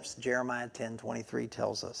his steps, Jeremiah 10:23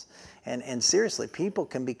 tells us. And seriously, people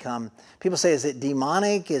say, is it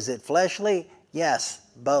demonic? Is it fleshly? Yes,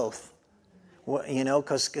 both. Well, you know,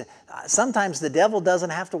 because sometimes the devil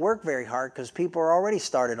doesn't have to work very hard because people are already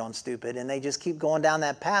started on stupid and they just keep going down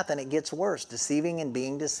that path and it gets worse, deceiving and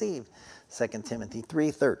being deceived. 2 Timothy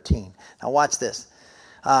 3:13. Now watch this.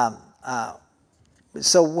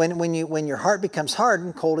 So when your heart becomes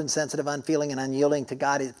hardened, cold, insensitive, unfeeling, and unyielding to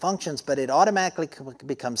God, it functions, but it automatically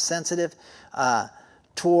becomes sensitive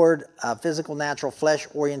toward physical, natural,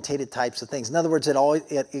 flesh-orientated types of things. In other words,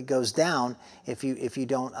 it goes down if you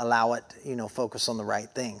don't allow it, focus on the right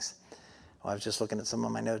things. Well, I was just looking at some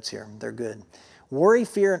of my notes here. They're good. Worry,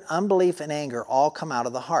 fear, and unbelief and anger all come out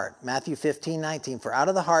of the heart. Matthew 15:19, for out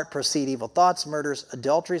of the heart proceed evil thoughts, murders,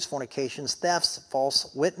 adulteries, fornications, thefts,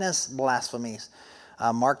 false witness, blasphemies.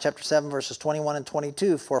 Mark chapter 7, verses 21 and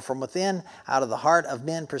 22, for from within, out of the heart of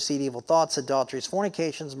men proceed evil thoughts, adulteries,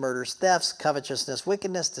 fornications, murders, thefts, covetousness,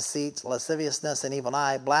 wickedness, deceits, lasciviousness, and evil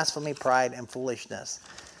eye, blasphemy, pride, and foolishness.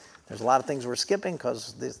 There's a lot of things we're skipping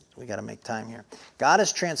because we got to make time here. God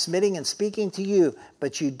is transmitting and speaking to you,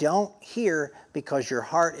 but you don't hear because your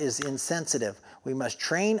heart is insensitive. We must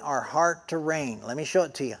train our heart to reign. Let me show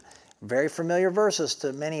it to you. Very familiar verses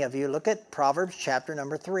to many of you. Look at Proverbs chapter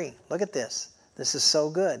number 3. Look at this. This is so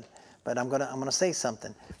good, but I'm gonna say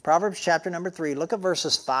something. Proverbs chapter number 3, look at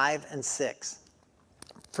verses 5 and 6.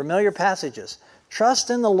 Familiar passages. Trust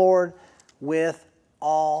in the Lord with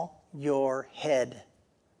all your head,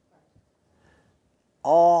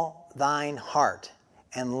 all thine heart,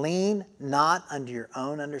 and lean not unto your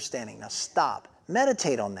own understanding. Now stop.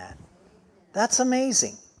 Meditate on that. That's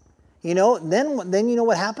amazing. Then you know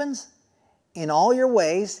what happens? In all your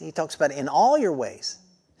ways, he talks about in all your ways.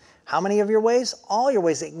 How many of your ways? All your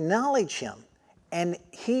ways. Acknowledge him, and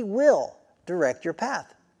he will direct your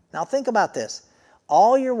path. Now think about this.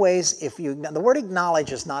 All your ways, the word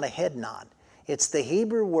acknowledge is not a head nod. It's the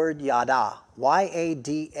Hebrew word yada,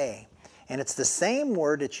 Y-A-D-A. And it's the same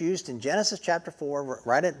word that's used in Genesis chapter 4,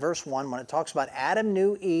 right at verse 1, when it talks about Adam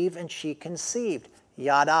knew Eve and she conceived.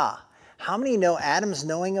 Yada. How many know Adam's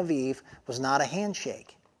knowing of Eve was not a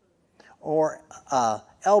handshake or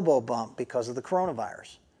elbow bump because of the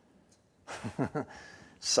coronavirus?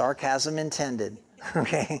 Sarcasm intended.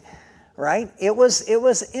 Okay, right? It was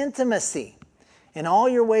intimacy. In all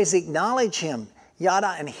your ways acknowledge him,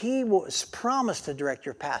 yada, and he was promised to direct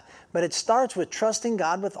your path. But it starts with trusting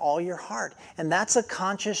God with all your heart, and that's a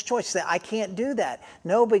conscious choice. Say, I can't do that.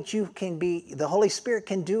 No, but the Holy Spirit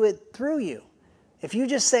can do it through you. If you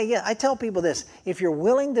just say, yeah, I tell people this, if you're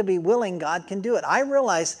willing to be willing, God can do it. I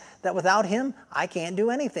realize that without him, I can't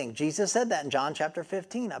do anything. Jesus said that in John chapter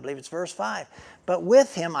 15, I believe it's verse 5. But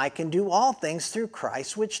with him, I can do all things through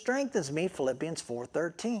Christ, which strengthens me, Philippians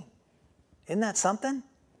 4:13. Isn't that something?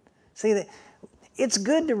 See, it's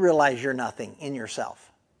good to realize you're nothing in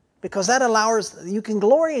yourself, because that allows, you can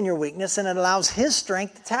glory in your weakness, and it allows his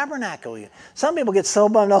strength to tabernacle you. Some people get so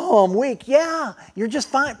bummed, oh, I'm weak. Yeah, you're just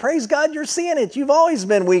fine. Praise God, you're seeing it. You've always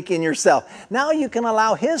been weak in yourself. Now you can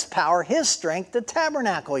allow his power, his strength to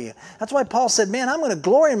tabernacle you. That's why Paul said, man, I'm going to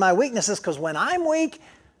glory in my weaknesses, because when I'm weak,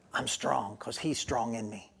 I'm strong, because he's strong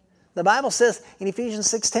in me. The Bible says in Ephesians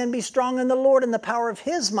 6:10, be strong in the Lord and the power of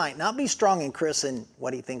his might. Not be strong in Chris and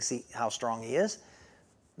what he thinks how strong he is.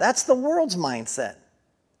 That's the world's mindset.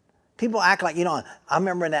 People act like, I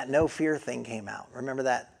remember when that no fear thing came out. Remember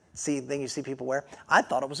that thing you see people wear? I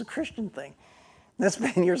thought it was a Christian thing. That's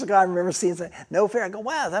been years ago. I remember seeing no fear. I go,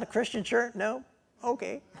 wow, is that a Christian shirt? No?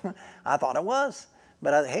 Okay. I thought it was.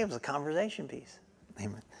 But hey, it was a conversation piece.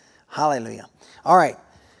 Amen. Hallelujah. All right.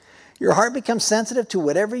 Your heart becomes sensitive to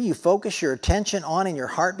whatever you focus your attention on, and your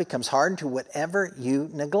heart becomes hardened to whatever you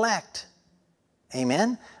neglect.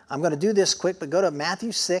 Amen. I'm going to do this quick, but go to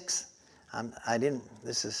Matthew 6.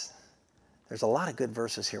 There's a lot of good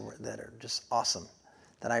verses here that are just awesome,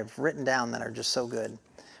 that I've written down that are just so good.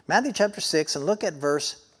 Matthew chapter 6, and look at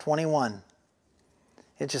verse 21.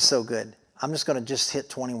 It's just so good. I'm just going to just hit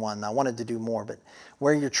 21. I wanted to do more, but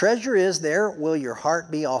where your treasure is, there will your heart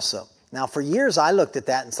be also. Now, for years, I looked at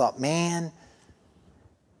that and thought, man,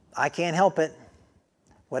 I can't help it.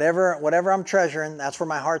 Whatever I'm treasuring, that's where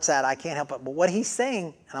my heart's at. I can't help it. But what he's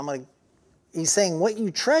saying, he's saying what you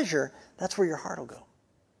treasure, that's where your heart will go.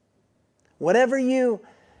 Whatever you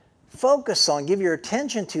focus on, give your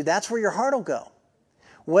attention to, that's where your heart will go.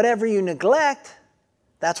 Whatever you neglect,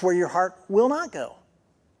 that's where your heart will not go.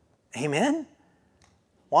 Amen?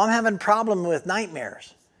 Well, I'm having a problem with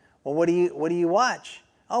nightmares. Well, what do you watch?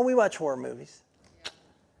 Oh, we watch horror movies.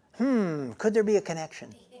 Could there be a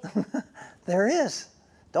connection? There is.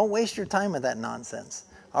 Don't waste your time with that nonsense.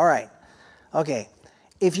 All right. Okay.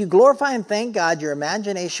 If you glorify and thank God, your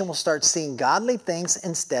imagination will start seeing godly things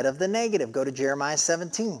instead of the negative. Go to Jeremiah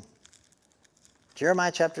 17.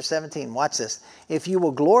 Jeremiah chapter 17. Watch this. If you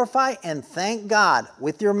will glorify and thank God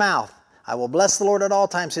with your mouth, I will bless the Lord at all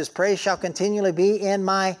times. His praise shall continually be in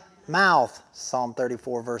my mouth. Psalm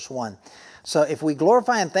 34, verse 1. So if we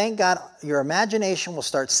glorify and thank God, your imagination will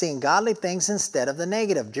start seeing godly things instead of the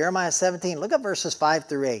negative. Jeremiah 17, look at verses 5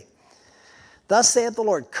 through 8. Thus saith the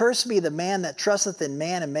Lord, cursed be the man that trusteth in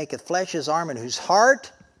man and maketh flesh his arm, and whose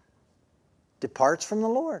heart departs from the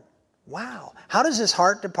Lord. Wow. How does his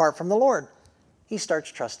heart depart from the Lord? He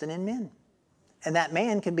starts trusting in men. And that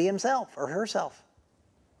man can be himself or herself.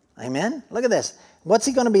 Amen? Look at this. What's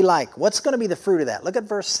he going to be like? What's going to be the fruit of that? Look at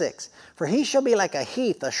verse 6. For he shall be like a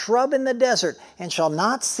heath, a shrub in the desert, and shall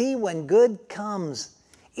not see when good comes.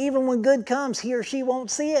 Even when good comes, he or she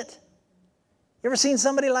won't see it. You ever seen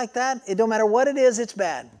somebody like that? It don't matter what it is, it's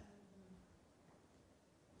bad.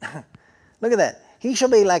 Look at that. He shall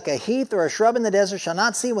be like a heath or a shrub in the desert, shall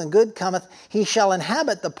not see when good cometh. He shall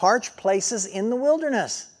inhabit the parched places in the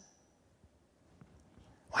wilderness.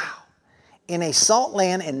 Wow. In a salt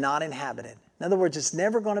land and not inhabited. In other words, it's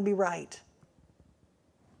never going to be right.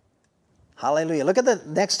 Hallelujah. Look at the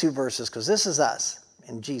next two verses, because this is us,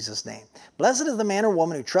 in Jesus' name. Blessed is the man or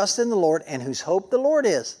woman who trusts in the Lord and whose hope the Lord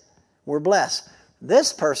is. We're blessed.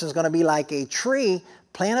 This person is going to be like a tree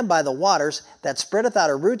planted by the waters that spreadeth out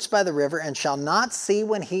her roots by the river and shall not see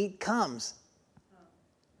when heat comes.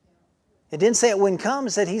 It didn't say it when come,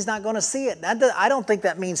 it said he's not going to see it. I don't think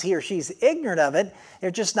that means he or she's ignorant of it.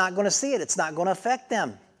 They're just not going to see it. It's not going to affect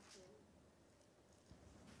them.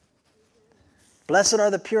 Blessed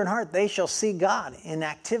are the pure in heart. They shall see God in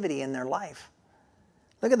activity in their life.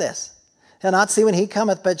 Look at this. Shall not see when he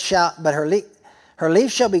cometh, but her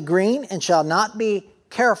leaf shall be green and shall not be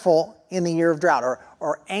careful in the year of drought,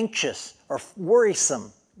 or anxious or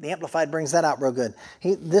worrisome. The Amplified brings that out real good.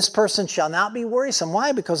 This person shall not be worrisome.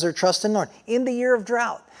 Why? Because they're trusting the Lord. In the year of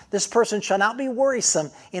drought, this person shall not be worrisome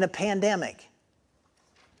in a pandemic.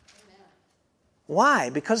 Amen. Why?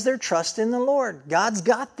 Because they're trusting the Lord. God's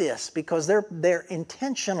got this because they're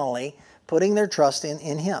intentionally putting their trust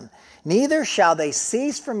in Him. Neither shall they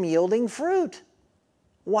cease from yielding fruit.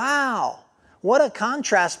 Wow. What a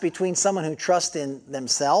contrast between someone who trusts in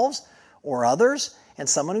themselves or others and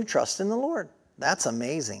someone who trusts in the Lord. That's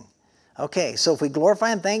amazing. Okay, so if we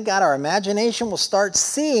glorify and thank God, our imagination will start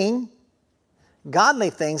seeing godly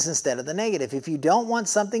things instead of the negative. If you don't want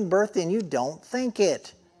something birthed in you, don't think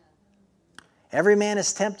it. Every man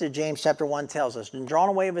is tempted, James chapter 1 tells us, and drawn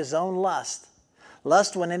away of his own lust.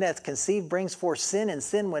 Lust, when it hath conceived, brings forth sin, and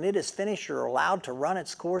sin, when it is finished or allowed to run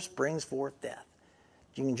its course, brings forth death.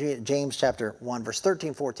 James chapter 1, verse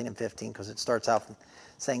 13, 14, and 15, because it starts out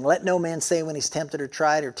saying, let no man say when he's tempted or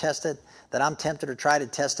tried or tested that I'm tempted or tried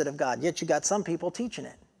and tested of God. Yet you got some people teaching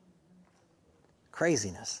it.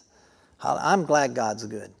 Craziness. I'm glad God's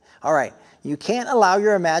good. All right. You can't allow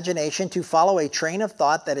your imagination to follow a train of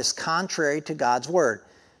thought that is contrary to God's word.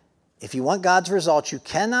 If you want God's results, you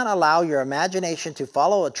cannot allow your imagination to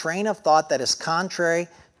follow a train of thought that is contrary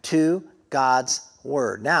to God's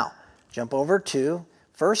word. Now, jump over to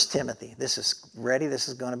 1 Timothy. This is ready. This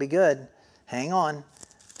is going to be good. Hang on.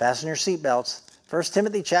 Fasten your seatbelts. 1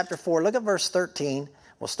 Timothy chapter 4. Look at verse 13.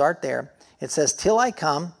 We'll start there. It says, till I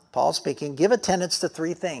come, Paul speaking, give attendance to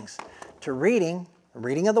three things. To reading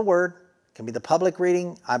of the word. It can be the public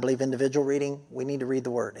reading. I believe individual reading. We need to read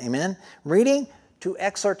the word. Amen. Reading, to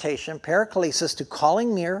exhortation, paraklesis, to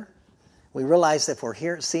calling near. We realize that if we're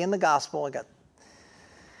here seeing the gospel,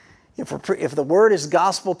 if the word is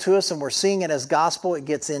gospel to us and we're seeing it as gospel, it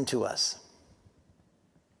gets into us.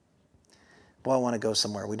 Boy, I want to go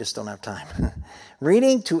somewhere. We just don't have time.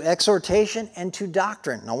 Reading, to exhortation, and to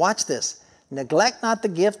doctrine. Now watch this. Neglect not the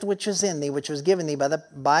gift which is in thee, which was given thee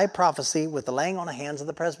by prophecy with the laying on of hands of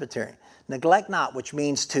the presbytery. Neglect not, which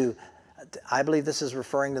means to, I believe this is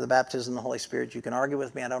referring to the baptism of the Holy Spirit. You can argue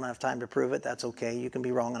with me. I don't have time to prove it. That's okay. You can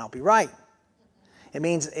be wrong and I'll be right. It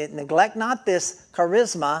means, neglect not this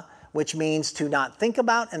charisma, which means to not think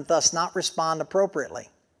about and thus not respond appropriately.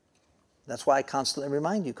 That's why I constantly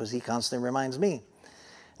remind you, because he constantly reminds me.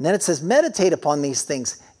 And then it says, meditate upon these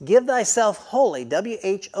things. Give thyself wholly,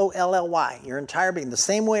 W-H-O-L-L-Y, your entire being. The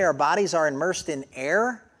same way our bodies are immersed in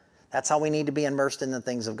air, that's how we need to be immersed in the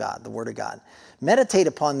things of God, the Word of God. Meditate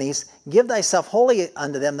upon these. Give thyself wholly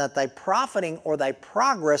unto them, that thy profiting or thy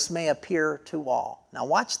progress may appear to all. Now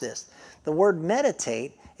watch this. The word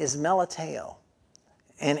meditate is melateo.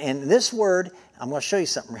 And this word, I'm going to show you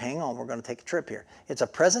something. Hang on, we're going to take a trip here. It's a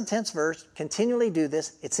present tense verse. Continually do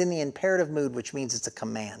this. It's in the imperative mood, which means it's a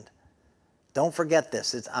command. Don't forget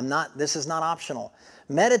this. This is not optional.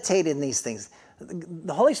 Meditate in these things.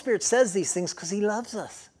 The Holy Spirit says these things because He loves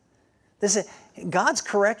us. God's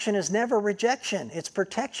correction is never rejection. It's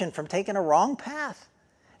protection from taking a wrong path.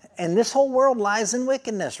 And this whole world lies in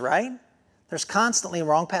wickedness, right? There's constantly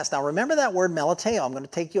wrong paths. Now remember that word melateo. I'm going to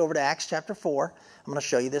take you over to Acts chapter 4. I'm going to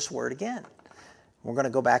show you this word again. We're going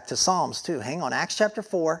to go back to Psalms too. Hang on. Acts chapter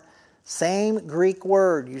 4. Same Greek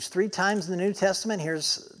word. Used 3 times in the New Testament.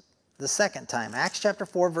 Here's the second time. Acts chapter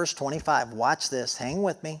 4 verse 25. Watch this. Hang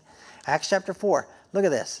with me. Acts chapter 4. Look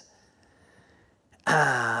at this.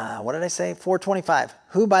 What did I say? 4:25.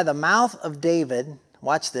 Who by the mouth of David,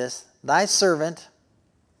 watch this, thy servant,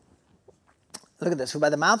 look at this, who by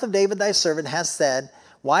the mouth of David thy servant has said,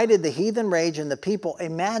 why did the heathen rage and the people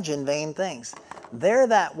imagine vain things? There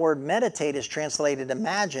that word meditate is translated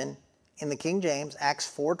imagine in the King James, Acts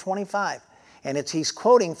 4:25. And he's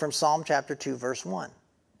quoting from Psalm chapter 2 verse 1.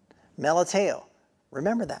 Melateo.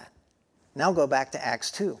 Remember that. Now go back to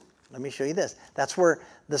Acts 2. Let me show you this. That's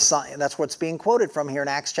what's being quoted from here in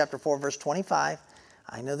Acts chapter 4 verse 25.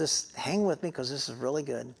 I know this. Hang with me because this is really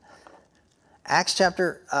good.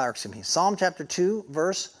 Psalm chapter 2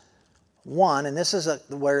 verse 1, and this is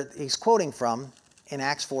where he's quoting from in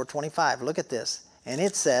Acts 4:25. Look at this. And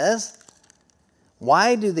it says,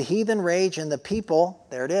 why do the heathen rage and the people,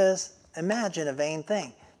 there it is, imagine a vain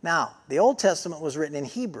thing? Now, the Old Testament was written in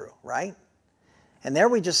Hebrew, right? And there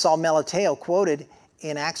we just saw melateo quoted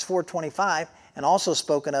in Acts 4:25 and also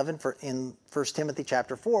spoken of in 1 Timothy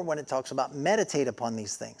chapter 4 when it talks about meditate upon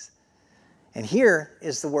these things. And here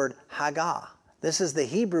is the word hagah. This is the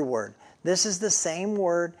Hebrew word. This is the same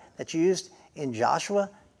word that's used in Joshua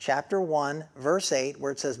chapter 1 verse 8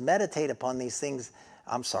 where it says meditate upon these things.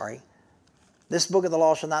 This book of the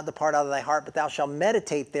law shall not depart out of thy heart, but thou shalt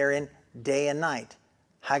meditate therein day and night.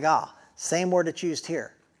 Hagah. Same word that's used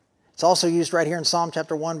here. It's also used right here in Psalm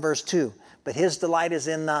chapter 1 verse 2. But his delight is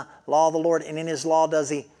in the law of the Lord, and in his law does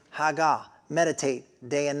he hagah, meditate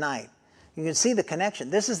day and night. You can see the connection.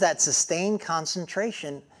 This is that sustained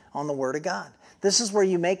concentration on the Word of God. This is where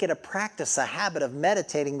you make it a practice, a habit of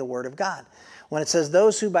meditating the Word of God. When it says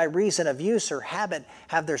those who by reason of use or habit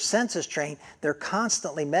have their senses trained, they're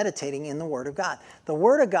constantly meditating in the Word of God. The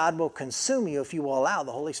Word of God will consume you if you will allow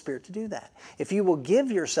the Holy Spirit to do that. If you will give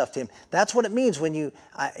yourself to Him. That's what it means when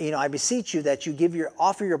I beseech you that you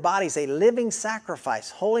offer your bodies a living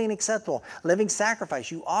sacrifice, holy and acceptable, living sacrifice.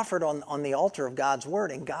 You offer it on the altar of God's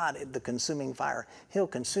Word, and God, the consuming fire, He'll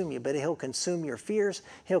consume you. But He'll consume your fears.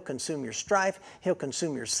 He'll consume your strife. He'll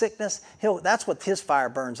consume your sickness. That's what His fire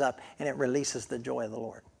burns up, and it releases the joy of the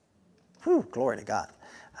Lord. Whew, glory to God.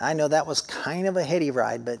 I know that was kind of a heady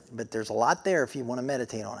ride, but there's a lot there if you want to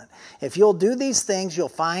meditate on it. If you'll do these things, you'll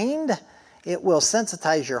find it will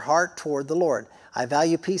sensitize your heart toward the Lord. I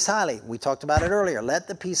value peace highly. We talked about it earlier. Let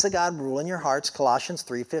the peace of God rule in your hearts, Colossians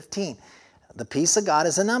 3:15. The peace of God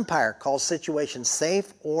is an umpire, calls situations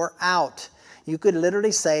safe or out. You could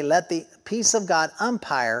literally say, let the peace of God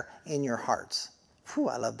umpire in your hearts. Whew,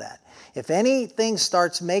 I love that. If anything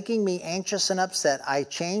starts making me anxious and upset, I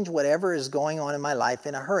change whatever is going on in my life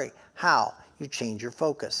in a hurry. How? You change your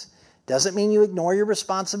focus. Doesn't mean you ignore your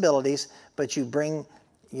responsibilities, but you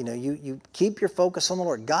keep your focus on the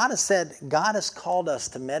Lord. God has called us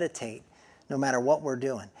to meditate no matter what we're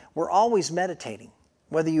doing. We're always meditating,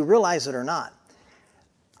 whether you realize it or not.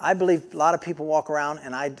 I believe a lot of people walk around,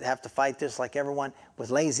 and I have to fight this like everyone,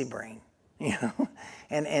 with lazy brain.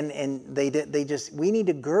 And we need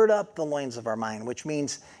to gird up the loins of our mind, which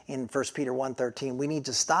means in 1 Peter 1:13, we need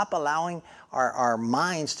to stop allowing our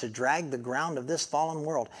minds to drag the ground of this fallen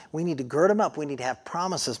world. We need to gird them up. We need to have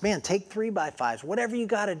promises. Man, take 3x5s, whatever you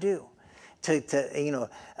got to do to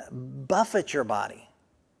buffet your body.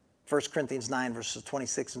 1 Corinthians 9 verses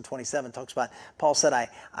 26 and 27 talks about, Paul said,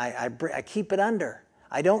 I keep it under.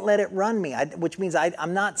 I don't let it run me, which means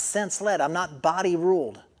I'm not sense-led. I'm not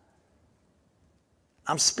body-ruled.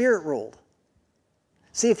 I'm spirit-ruled.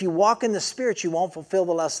 See, if you walk in the Spirit, you won't fulfill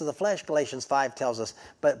the lusts of the flesh, Galatians 5 tells us.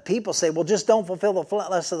 But people say, well, just don't fulfill the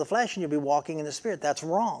lusts of the flesh and you'll be walking in the Spirit. That's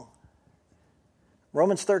wrong.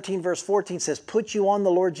 Romans 13 verse 14 says, put you on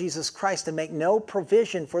the Lord Jesus Christ and make no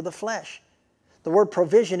provision for the flesh. The word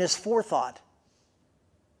provision is forethought.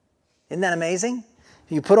 Isn't that amazing?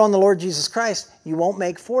 If you put on the Lord Jesus Christ, you won't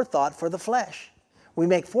make forethought for the flesh. We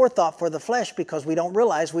make forethought for the flesh because we don't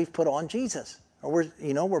realize we've put on Jesus. Or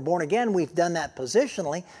we're born again, we've done that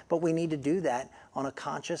positionally, but we need to do that on a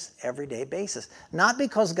conscious, everyday basis. Not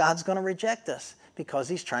because God's going to reject us, because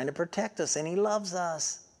He's trying to protect us and He loves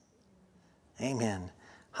us. Amen.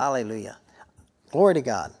 Hallelujah. Glory to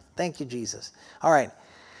God. Thank you, Jesus. All right.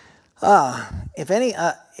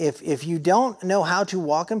 If you don't know how to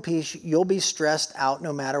walk in peace, you'll be stressed out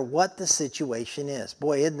no matter what the situation is.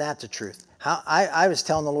 Boy, isn't that the truth? I was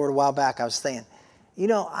telling the Lord a while back, I was saying,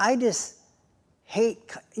 I just hate,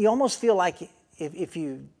 you almost feel like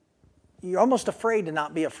you're almost afraid to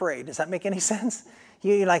not be afraid. Does that make any sense?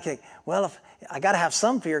 You're like, well, if I got to have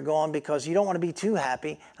some fear going because you don't want to be too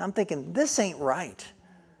happy. I'm thinking, this ain't right.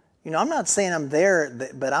 I'm not saying I'm there,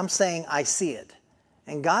 but I'm saying I see it.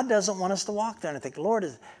 And God doesn't want us to walk there. And I think, Lord,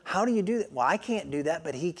 how do you do that? Well, I can't do that,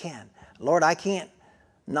 but He can. Lord, I can't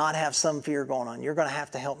not have some fear going on. You're going to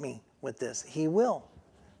have to help me with this. He will.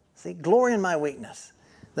 See, glory in my weakness.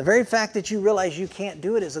 The very fact that you realize you can't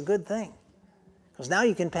do it is a good thing. Because now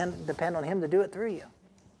you can depend on Him to do it through you.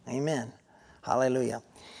 Amen. Hallelujah.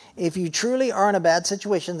 If you truly are in a bad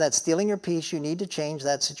situation that's stealing your peace, you need to change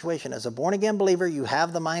that situation. As a born-again believer, you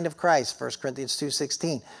have the mind of Christ, 1 Corinthians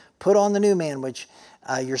 2:16. Put on the new man,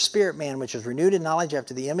 your spirit man, which is renewed in knowledge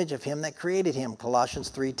after the image of Him that created him,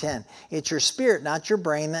 Colossians 3:10. It's your spirit, not your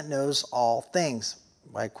brain, that knows all things.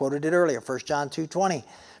 I quoted it earlier, 1 John 2:20.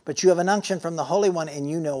 But you have an unction from the Holy One, and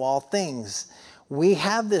you know all things. We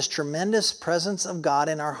have this tremendous presence of God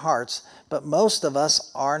in our hearts, but most of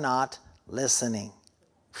us are not listening.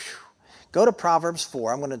 Whew. Go to Proverbs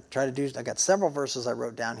 4. I'm going to try to do, I got several verses I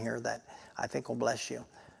wrote down here that I think will bless you.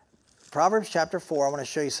 Proverbs chapter 4, I want to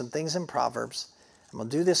show you some things in Proverbs. I'm going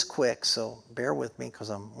to do this quick, so bear with me because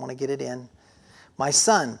I want to get it in. My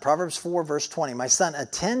son, Proverbs 4, verse 20. My son,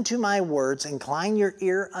 attend to my words, incline your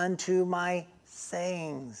ear unto my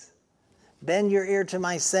sayings. Bend your ear to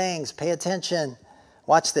my sayings. Pay attention.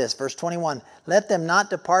 Watch this, verse 21. Let them not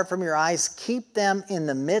depart from your eyes. Keep them in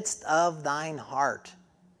the midst of thine heart.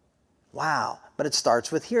 Wow. But it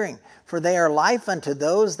starts with hearing. For they are life unto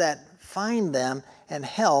those that find them, and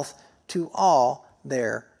health to all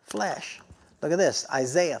their flesh. Look at this,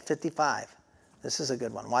 Isaiah 55. This is a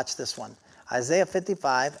good one. Watch this one. Isaiah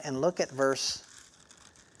 55, and look at verse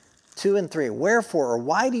 2 and 3. Wherefore, or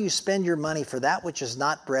why do you spend your money for that which is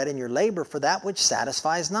not bread, and your labor for that which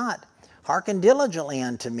satisfies not? Hearken diligently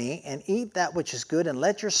unto me, and eat that which is good, and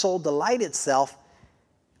let your soul delight itself.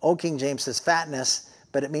 Old King James says fatness,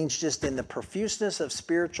 but it means just in the profuseness of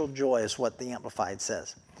spiritual joy is what the Amplified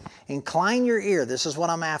says. Incline your ear. This is what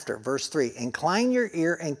I'm after. Verse 3. Incline your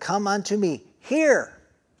ear and come unto me. Hear,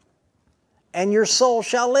 and your soul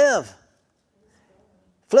shall live.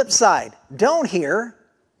 Flip side. Don't hear,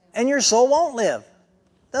 and your soul won't live.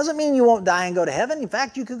 Doesn't mean you won't die and go to heaven. In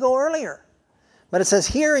fact, you could go earlier. But it says,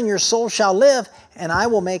 hear, and your soul shall live, and I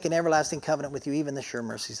will make an everlasting covenant with you, even the sure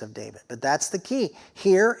mercies of David. But that's the key.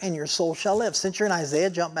 Hear, and your soul shall live. Since you're in Isaiah,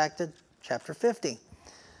 jump back to chapter 50.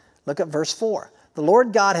 Look at verse 4. The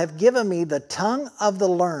Lord God hath given me the tongue of the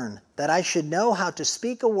learned, that I should know how to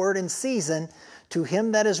speak a word in season to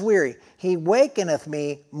him that is weary. He wakeneth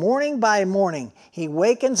me morning by morning. He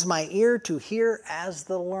wakens my ear to hear as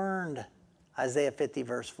the learned. Isaiah 50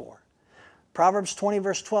 verse 4. Proverbs 20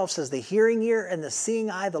 verse 12 says, the hearing ear and the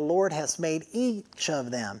seeing eye the Lord has made each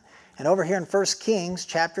of them. And over here in 1 Kings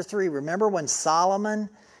chapter 3, remember when Solomon,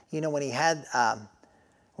 when he had,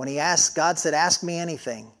 when he asked, God said, ask me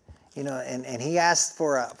anything. And he asked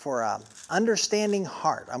for a understanding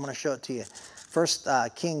heart. I'm going to show it to you. 1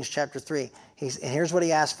 Kings chapter 3. And here's what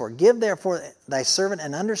he asked for. Give therefore thy servant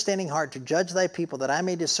an understanding heart to judge thy people, that I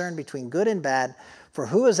may discern between good and bad. For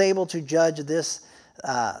who is able to judge this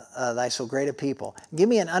thy so great a people? Give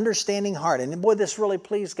me an understanding heart. And boy, this really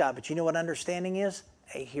pleased God. But you know what understanding is?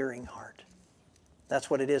 A hearing heart. That's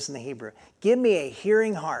what it is in the Hebrew. Give me a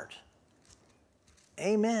hearing heart.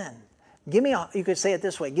 Amen. You could say it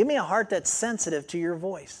this way. Give me a heart that's sensitive to your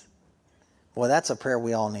voice. Boy, that's a prayer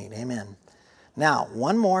we all need. Amen. Now,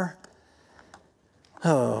 one more.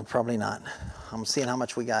 Oh, probably not. I'm seeing how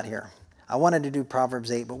much we got here. I wanted to do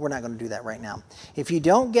Proverbs 8, but we're not going to do that right now. If you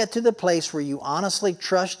don't get to the place where you honestly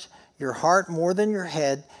trust your heart more than your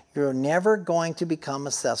head, you're never going to become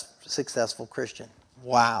a successful Christian.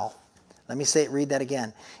 Wow. Let me read that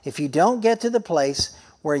again. If you don't get to the place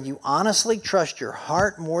where you honestly trust your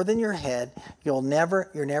heart more than your head, you're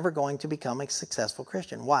never going to become a successful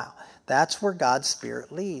Christian. Wow. That's where God's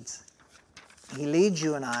Spirit leads. He leads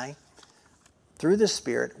you and I through the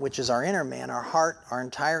Spirit, which is our inner man, our heart, our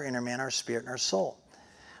entire inner man, our spirit, and our soul.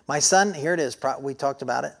 My son, here it is, we talked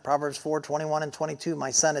about it, Proverbs 4:21 and 22.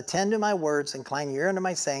 My son, attend to my words, incline your ear unto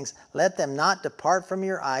my sayings. Let them not depart from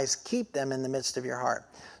your eyes. Keep them in the midst of your heart.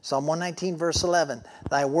 Psalm 119, verse 11.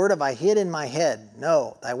 Thy word have I hid in my head.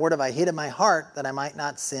 No, thy word have I hid in my heart, that I might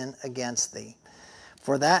not sin against thee.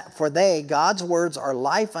 For they, God's words, are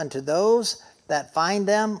life unto those that find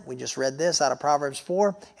them. We just read this out of Proverbs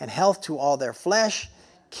 4. And health to all their flesh.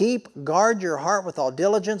 Guard your heart with all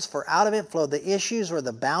diligence, for out of it flow the issues or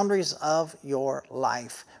the boundaries of your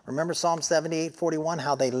life. Remember Psalm 78:41,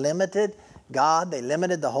 how they limited God, they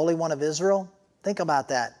limited the Holy One of Israel? Think about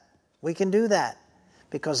that. We can do that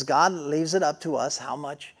because God leaves it up to us how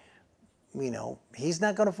much, He's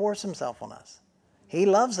not going to force Himself on us. He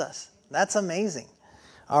loves us. That's amazing.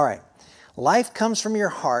 All right. Life comes from your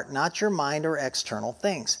heart, not your mind or external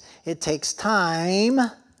things. It takes time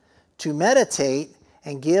to meditate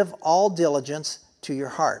and give all diligence to your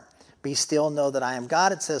heart. Be still, know that I am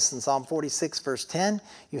God. It says in Psalm 46, verse 10,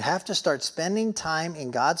 you have to start spending time in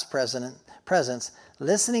God's presence,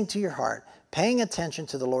 listening to your heart, paying attention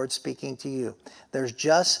to the Lord speaking to you. There's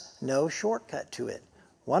just no shortcut to it.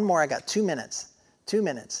 One more, I got 2 minutes. 2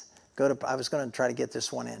 minutes. I was going to try to get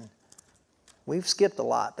this one in. We've skipped a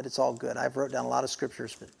lot, but it's all good. I've wrote down a lot of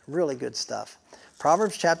scriptures, but really good stuff.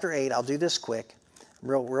 Proverbs chapter 8, I'll do this quick,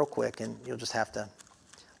 real quick, and you'll just have to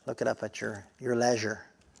look it up at your leisure.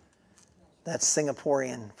 That's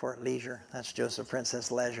Singaporean for leisure. That's Joseph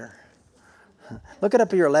Princess leisure. Look it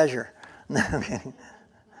up at your leisure.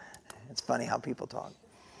 It's funny how people talk.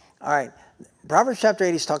 All right. Proverbs chapter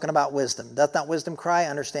 8 is talking about wisdom. Doth not wisdom cry?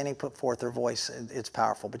 Understanding put forth her voice. It's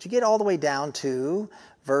powerful. But you get all the way down to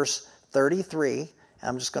verse 33. And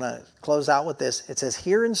I'm just going to close out with this. It says,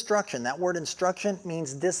 hear instruction. That word instruction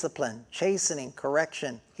means discipline, chastening,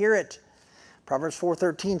 correction. Hear it. Proverbs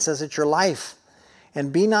 4:13 says it's your life.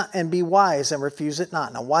 And be wise and refuse it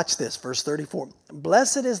not. Now watch this, verse 34.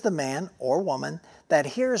 Blessed is the man or woman that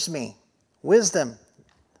hears me. Wisdom,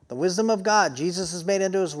 the wisdom of God. Jesus is made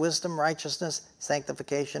into his wisdom, righteousness,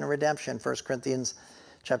 sanctification, and redemption. 1 Corinthians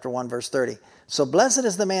chapter 1, verse 30. So blessed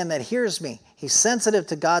is the man that hears me. He's sensitive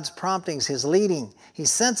to God's promptings, his leading.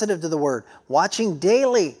 He's sensitive to the word. Watching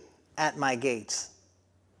daily at my gates.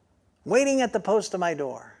 Waiting at the post of my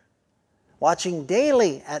door. Watching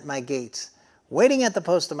daily at my gates. Waiting at the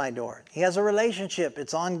post of my door. He has a relationship.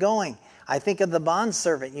 It's ongoing. I think of the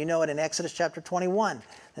bondservant. You know it in Exodus chapter 21.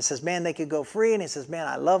 It says, man, they could go free. And he says, man,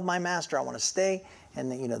 I love my master. I want to stay. And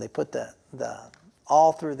they put the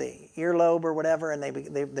all through the earlobe or whatever. And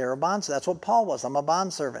they're a bondservant. That's what Paul was. I'm a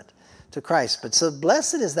bondservant to Christ. But so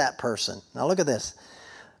blessed is that person. Now look at this.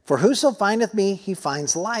 For whoso findeth me, he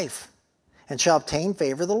finds life, and shall obtain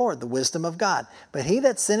favor of the Lord, the wisdom of God. But he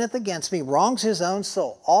that sinneth against me wrongs his own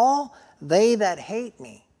soul. All they that hate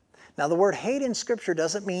me. Now the word hate in Scripture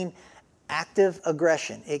doesn't mean active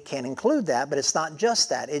aggression. It can include that, but it's not just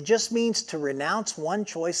that. It just means to renounce one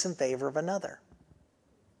choice in favor of another.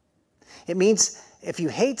 It means if you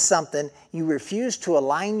hate something, you refuse to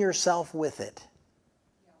align yourself with it.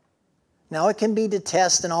 Now it can be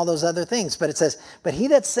detest and all those other things, but it says, but he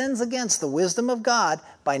that sins against the wisdom of God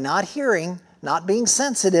by not hearing, not being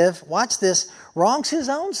sensitive, watch this, wrongs his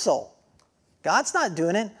own soul. God's not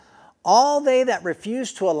doing it. All they that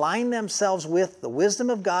refuse to align themselves with the wisdom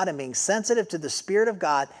of God and being sensitive to the Spirit of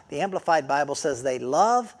God, the Amplified Bible says they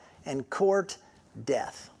love and court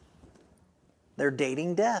death. They're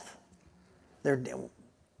dating death.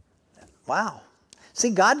 Wow.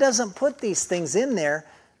 See, God doesn't put these things in there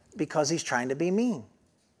because he's trying to be mean.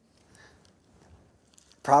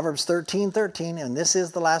 Proverbs 13:13, and this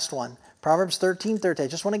is the last one. Proverbs 13:13, I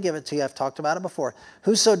just want to give it to you. I've talked about it before.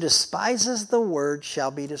 Whoso despises the word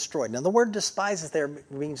shall be destroyed. Now the word despises there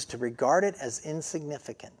means to regard it as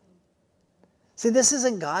insignificant. See, this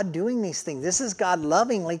isn't God doing these things. This is God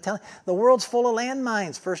lovingly telling. The world's full of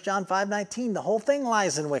landmines. 1 John 5:19, the whole thing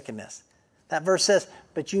lies in wickedness. That verse says,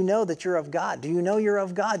 but you know that you're of God. Do you know you're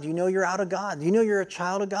of God? Do you know you're out of God? Do you know you're a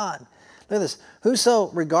child of God? Look at this. Whoso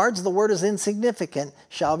regards the word as insignificant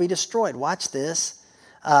shall be destroyed. Watch this.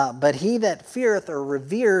 But he that feareth or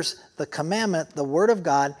reveres the commandment, the word of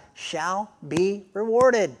God, shall be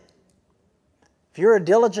rewarded. If you're a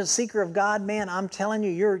diligent seeker of God, man, I'm telling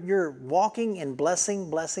you, you're walking in blessing,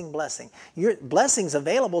 blessing, blessing. Your blessing's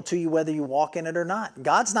available to you whether you walk in it or not.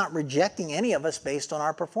 God's not rejecting any of us based on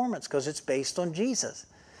our performance because it's based on Jesus.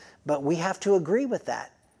 But we have to agree with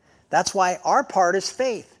that. That's why our part is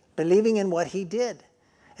faith, believing in what he did.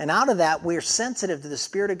 And out of that, we're sensitive to the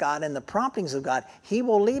Spirit of God and the promptings of God. He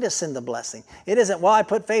will lead us in the blessing. It isn't, well, I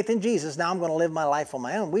put faith in Jesus, now I'm going to live my life on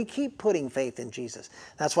my own. We keep putting faith in Jesus.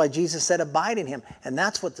 That's why Jesus said, abide in him. And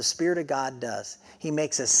that's what the Spirit of God does. He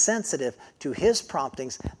makes us sensitive to his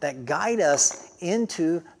promptings that guide us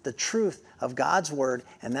into the truth of God's word.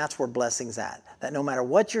 And that's where blessing's at. That no matter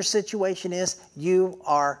what your situation is, you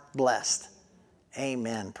are blessed.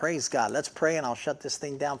 Amen. Praise God. Let's pray and I'll shut this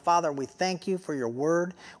thing down. Father, we thank you for your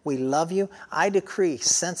word. We love you. I decree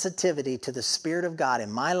sensitivity to the Spirit of God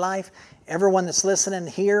in my life. Everyone that's listening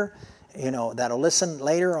here, that'll listen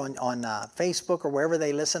later on Facebook or wherever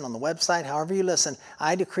they listen, on the website, however you listen,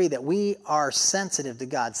 I decree that we are sensitive to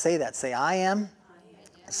God. Say that. Say, I am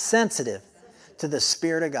sensitive to the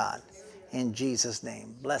Spirit of God. In Jesus'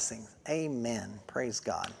 name. Blessings. Amen. Praise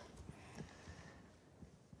God.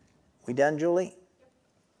 We done, Julie?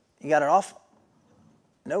 You got it off?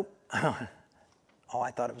 Nope. Oh,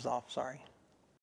 I thought it was off. Sorry.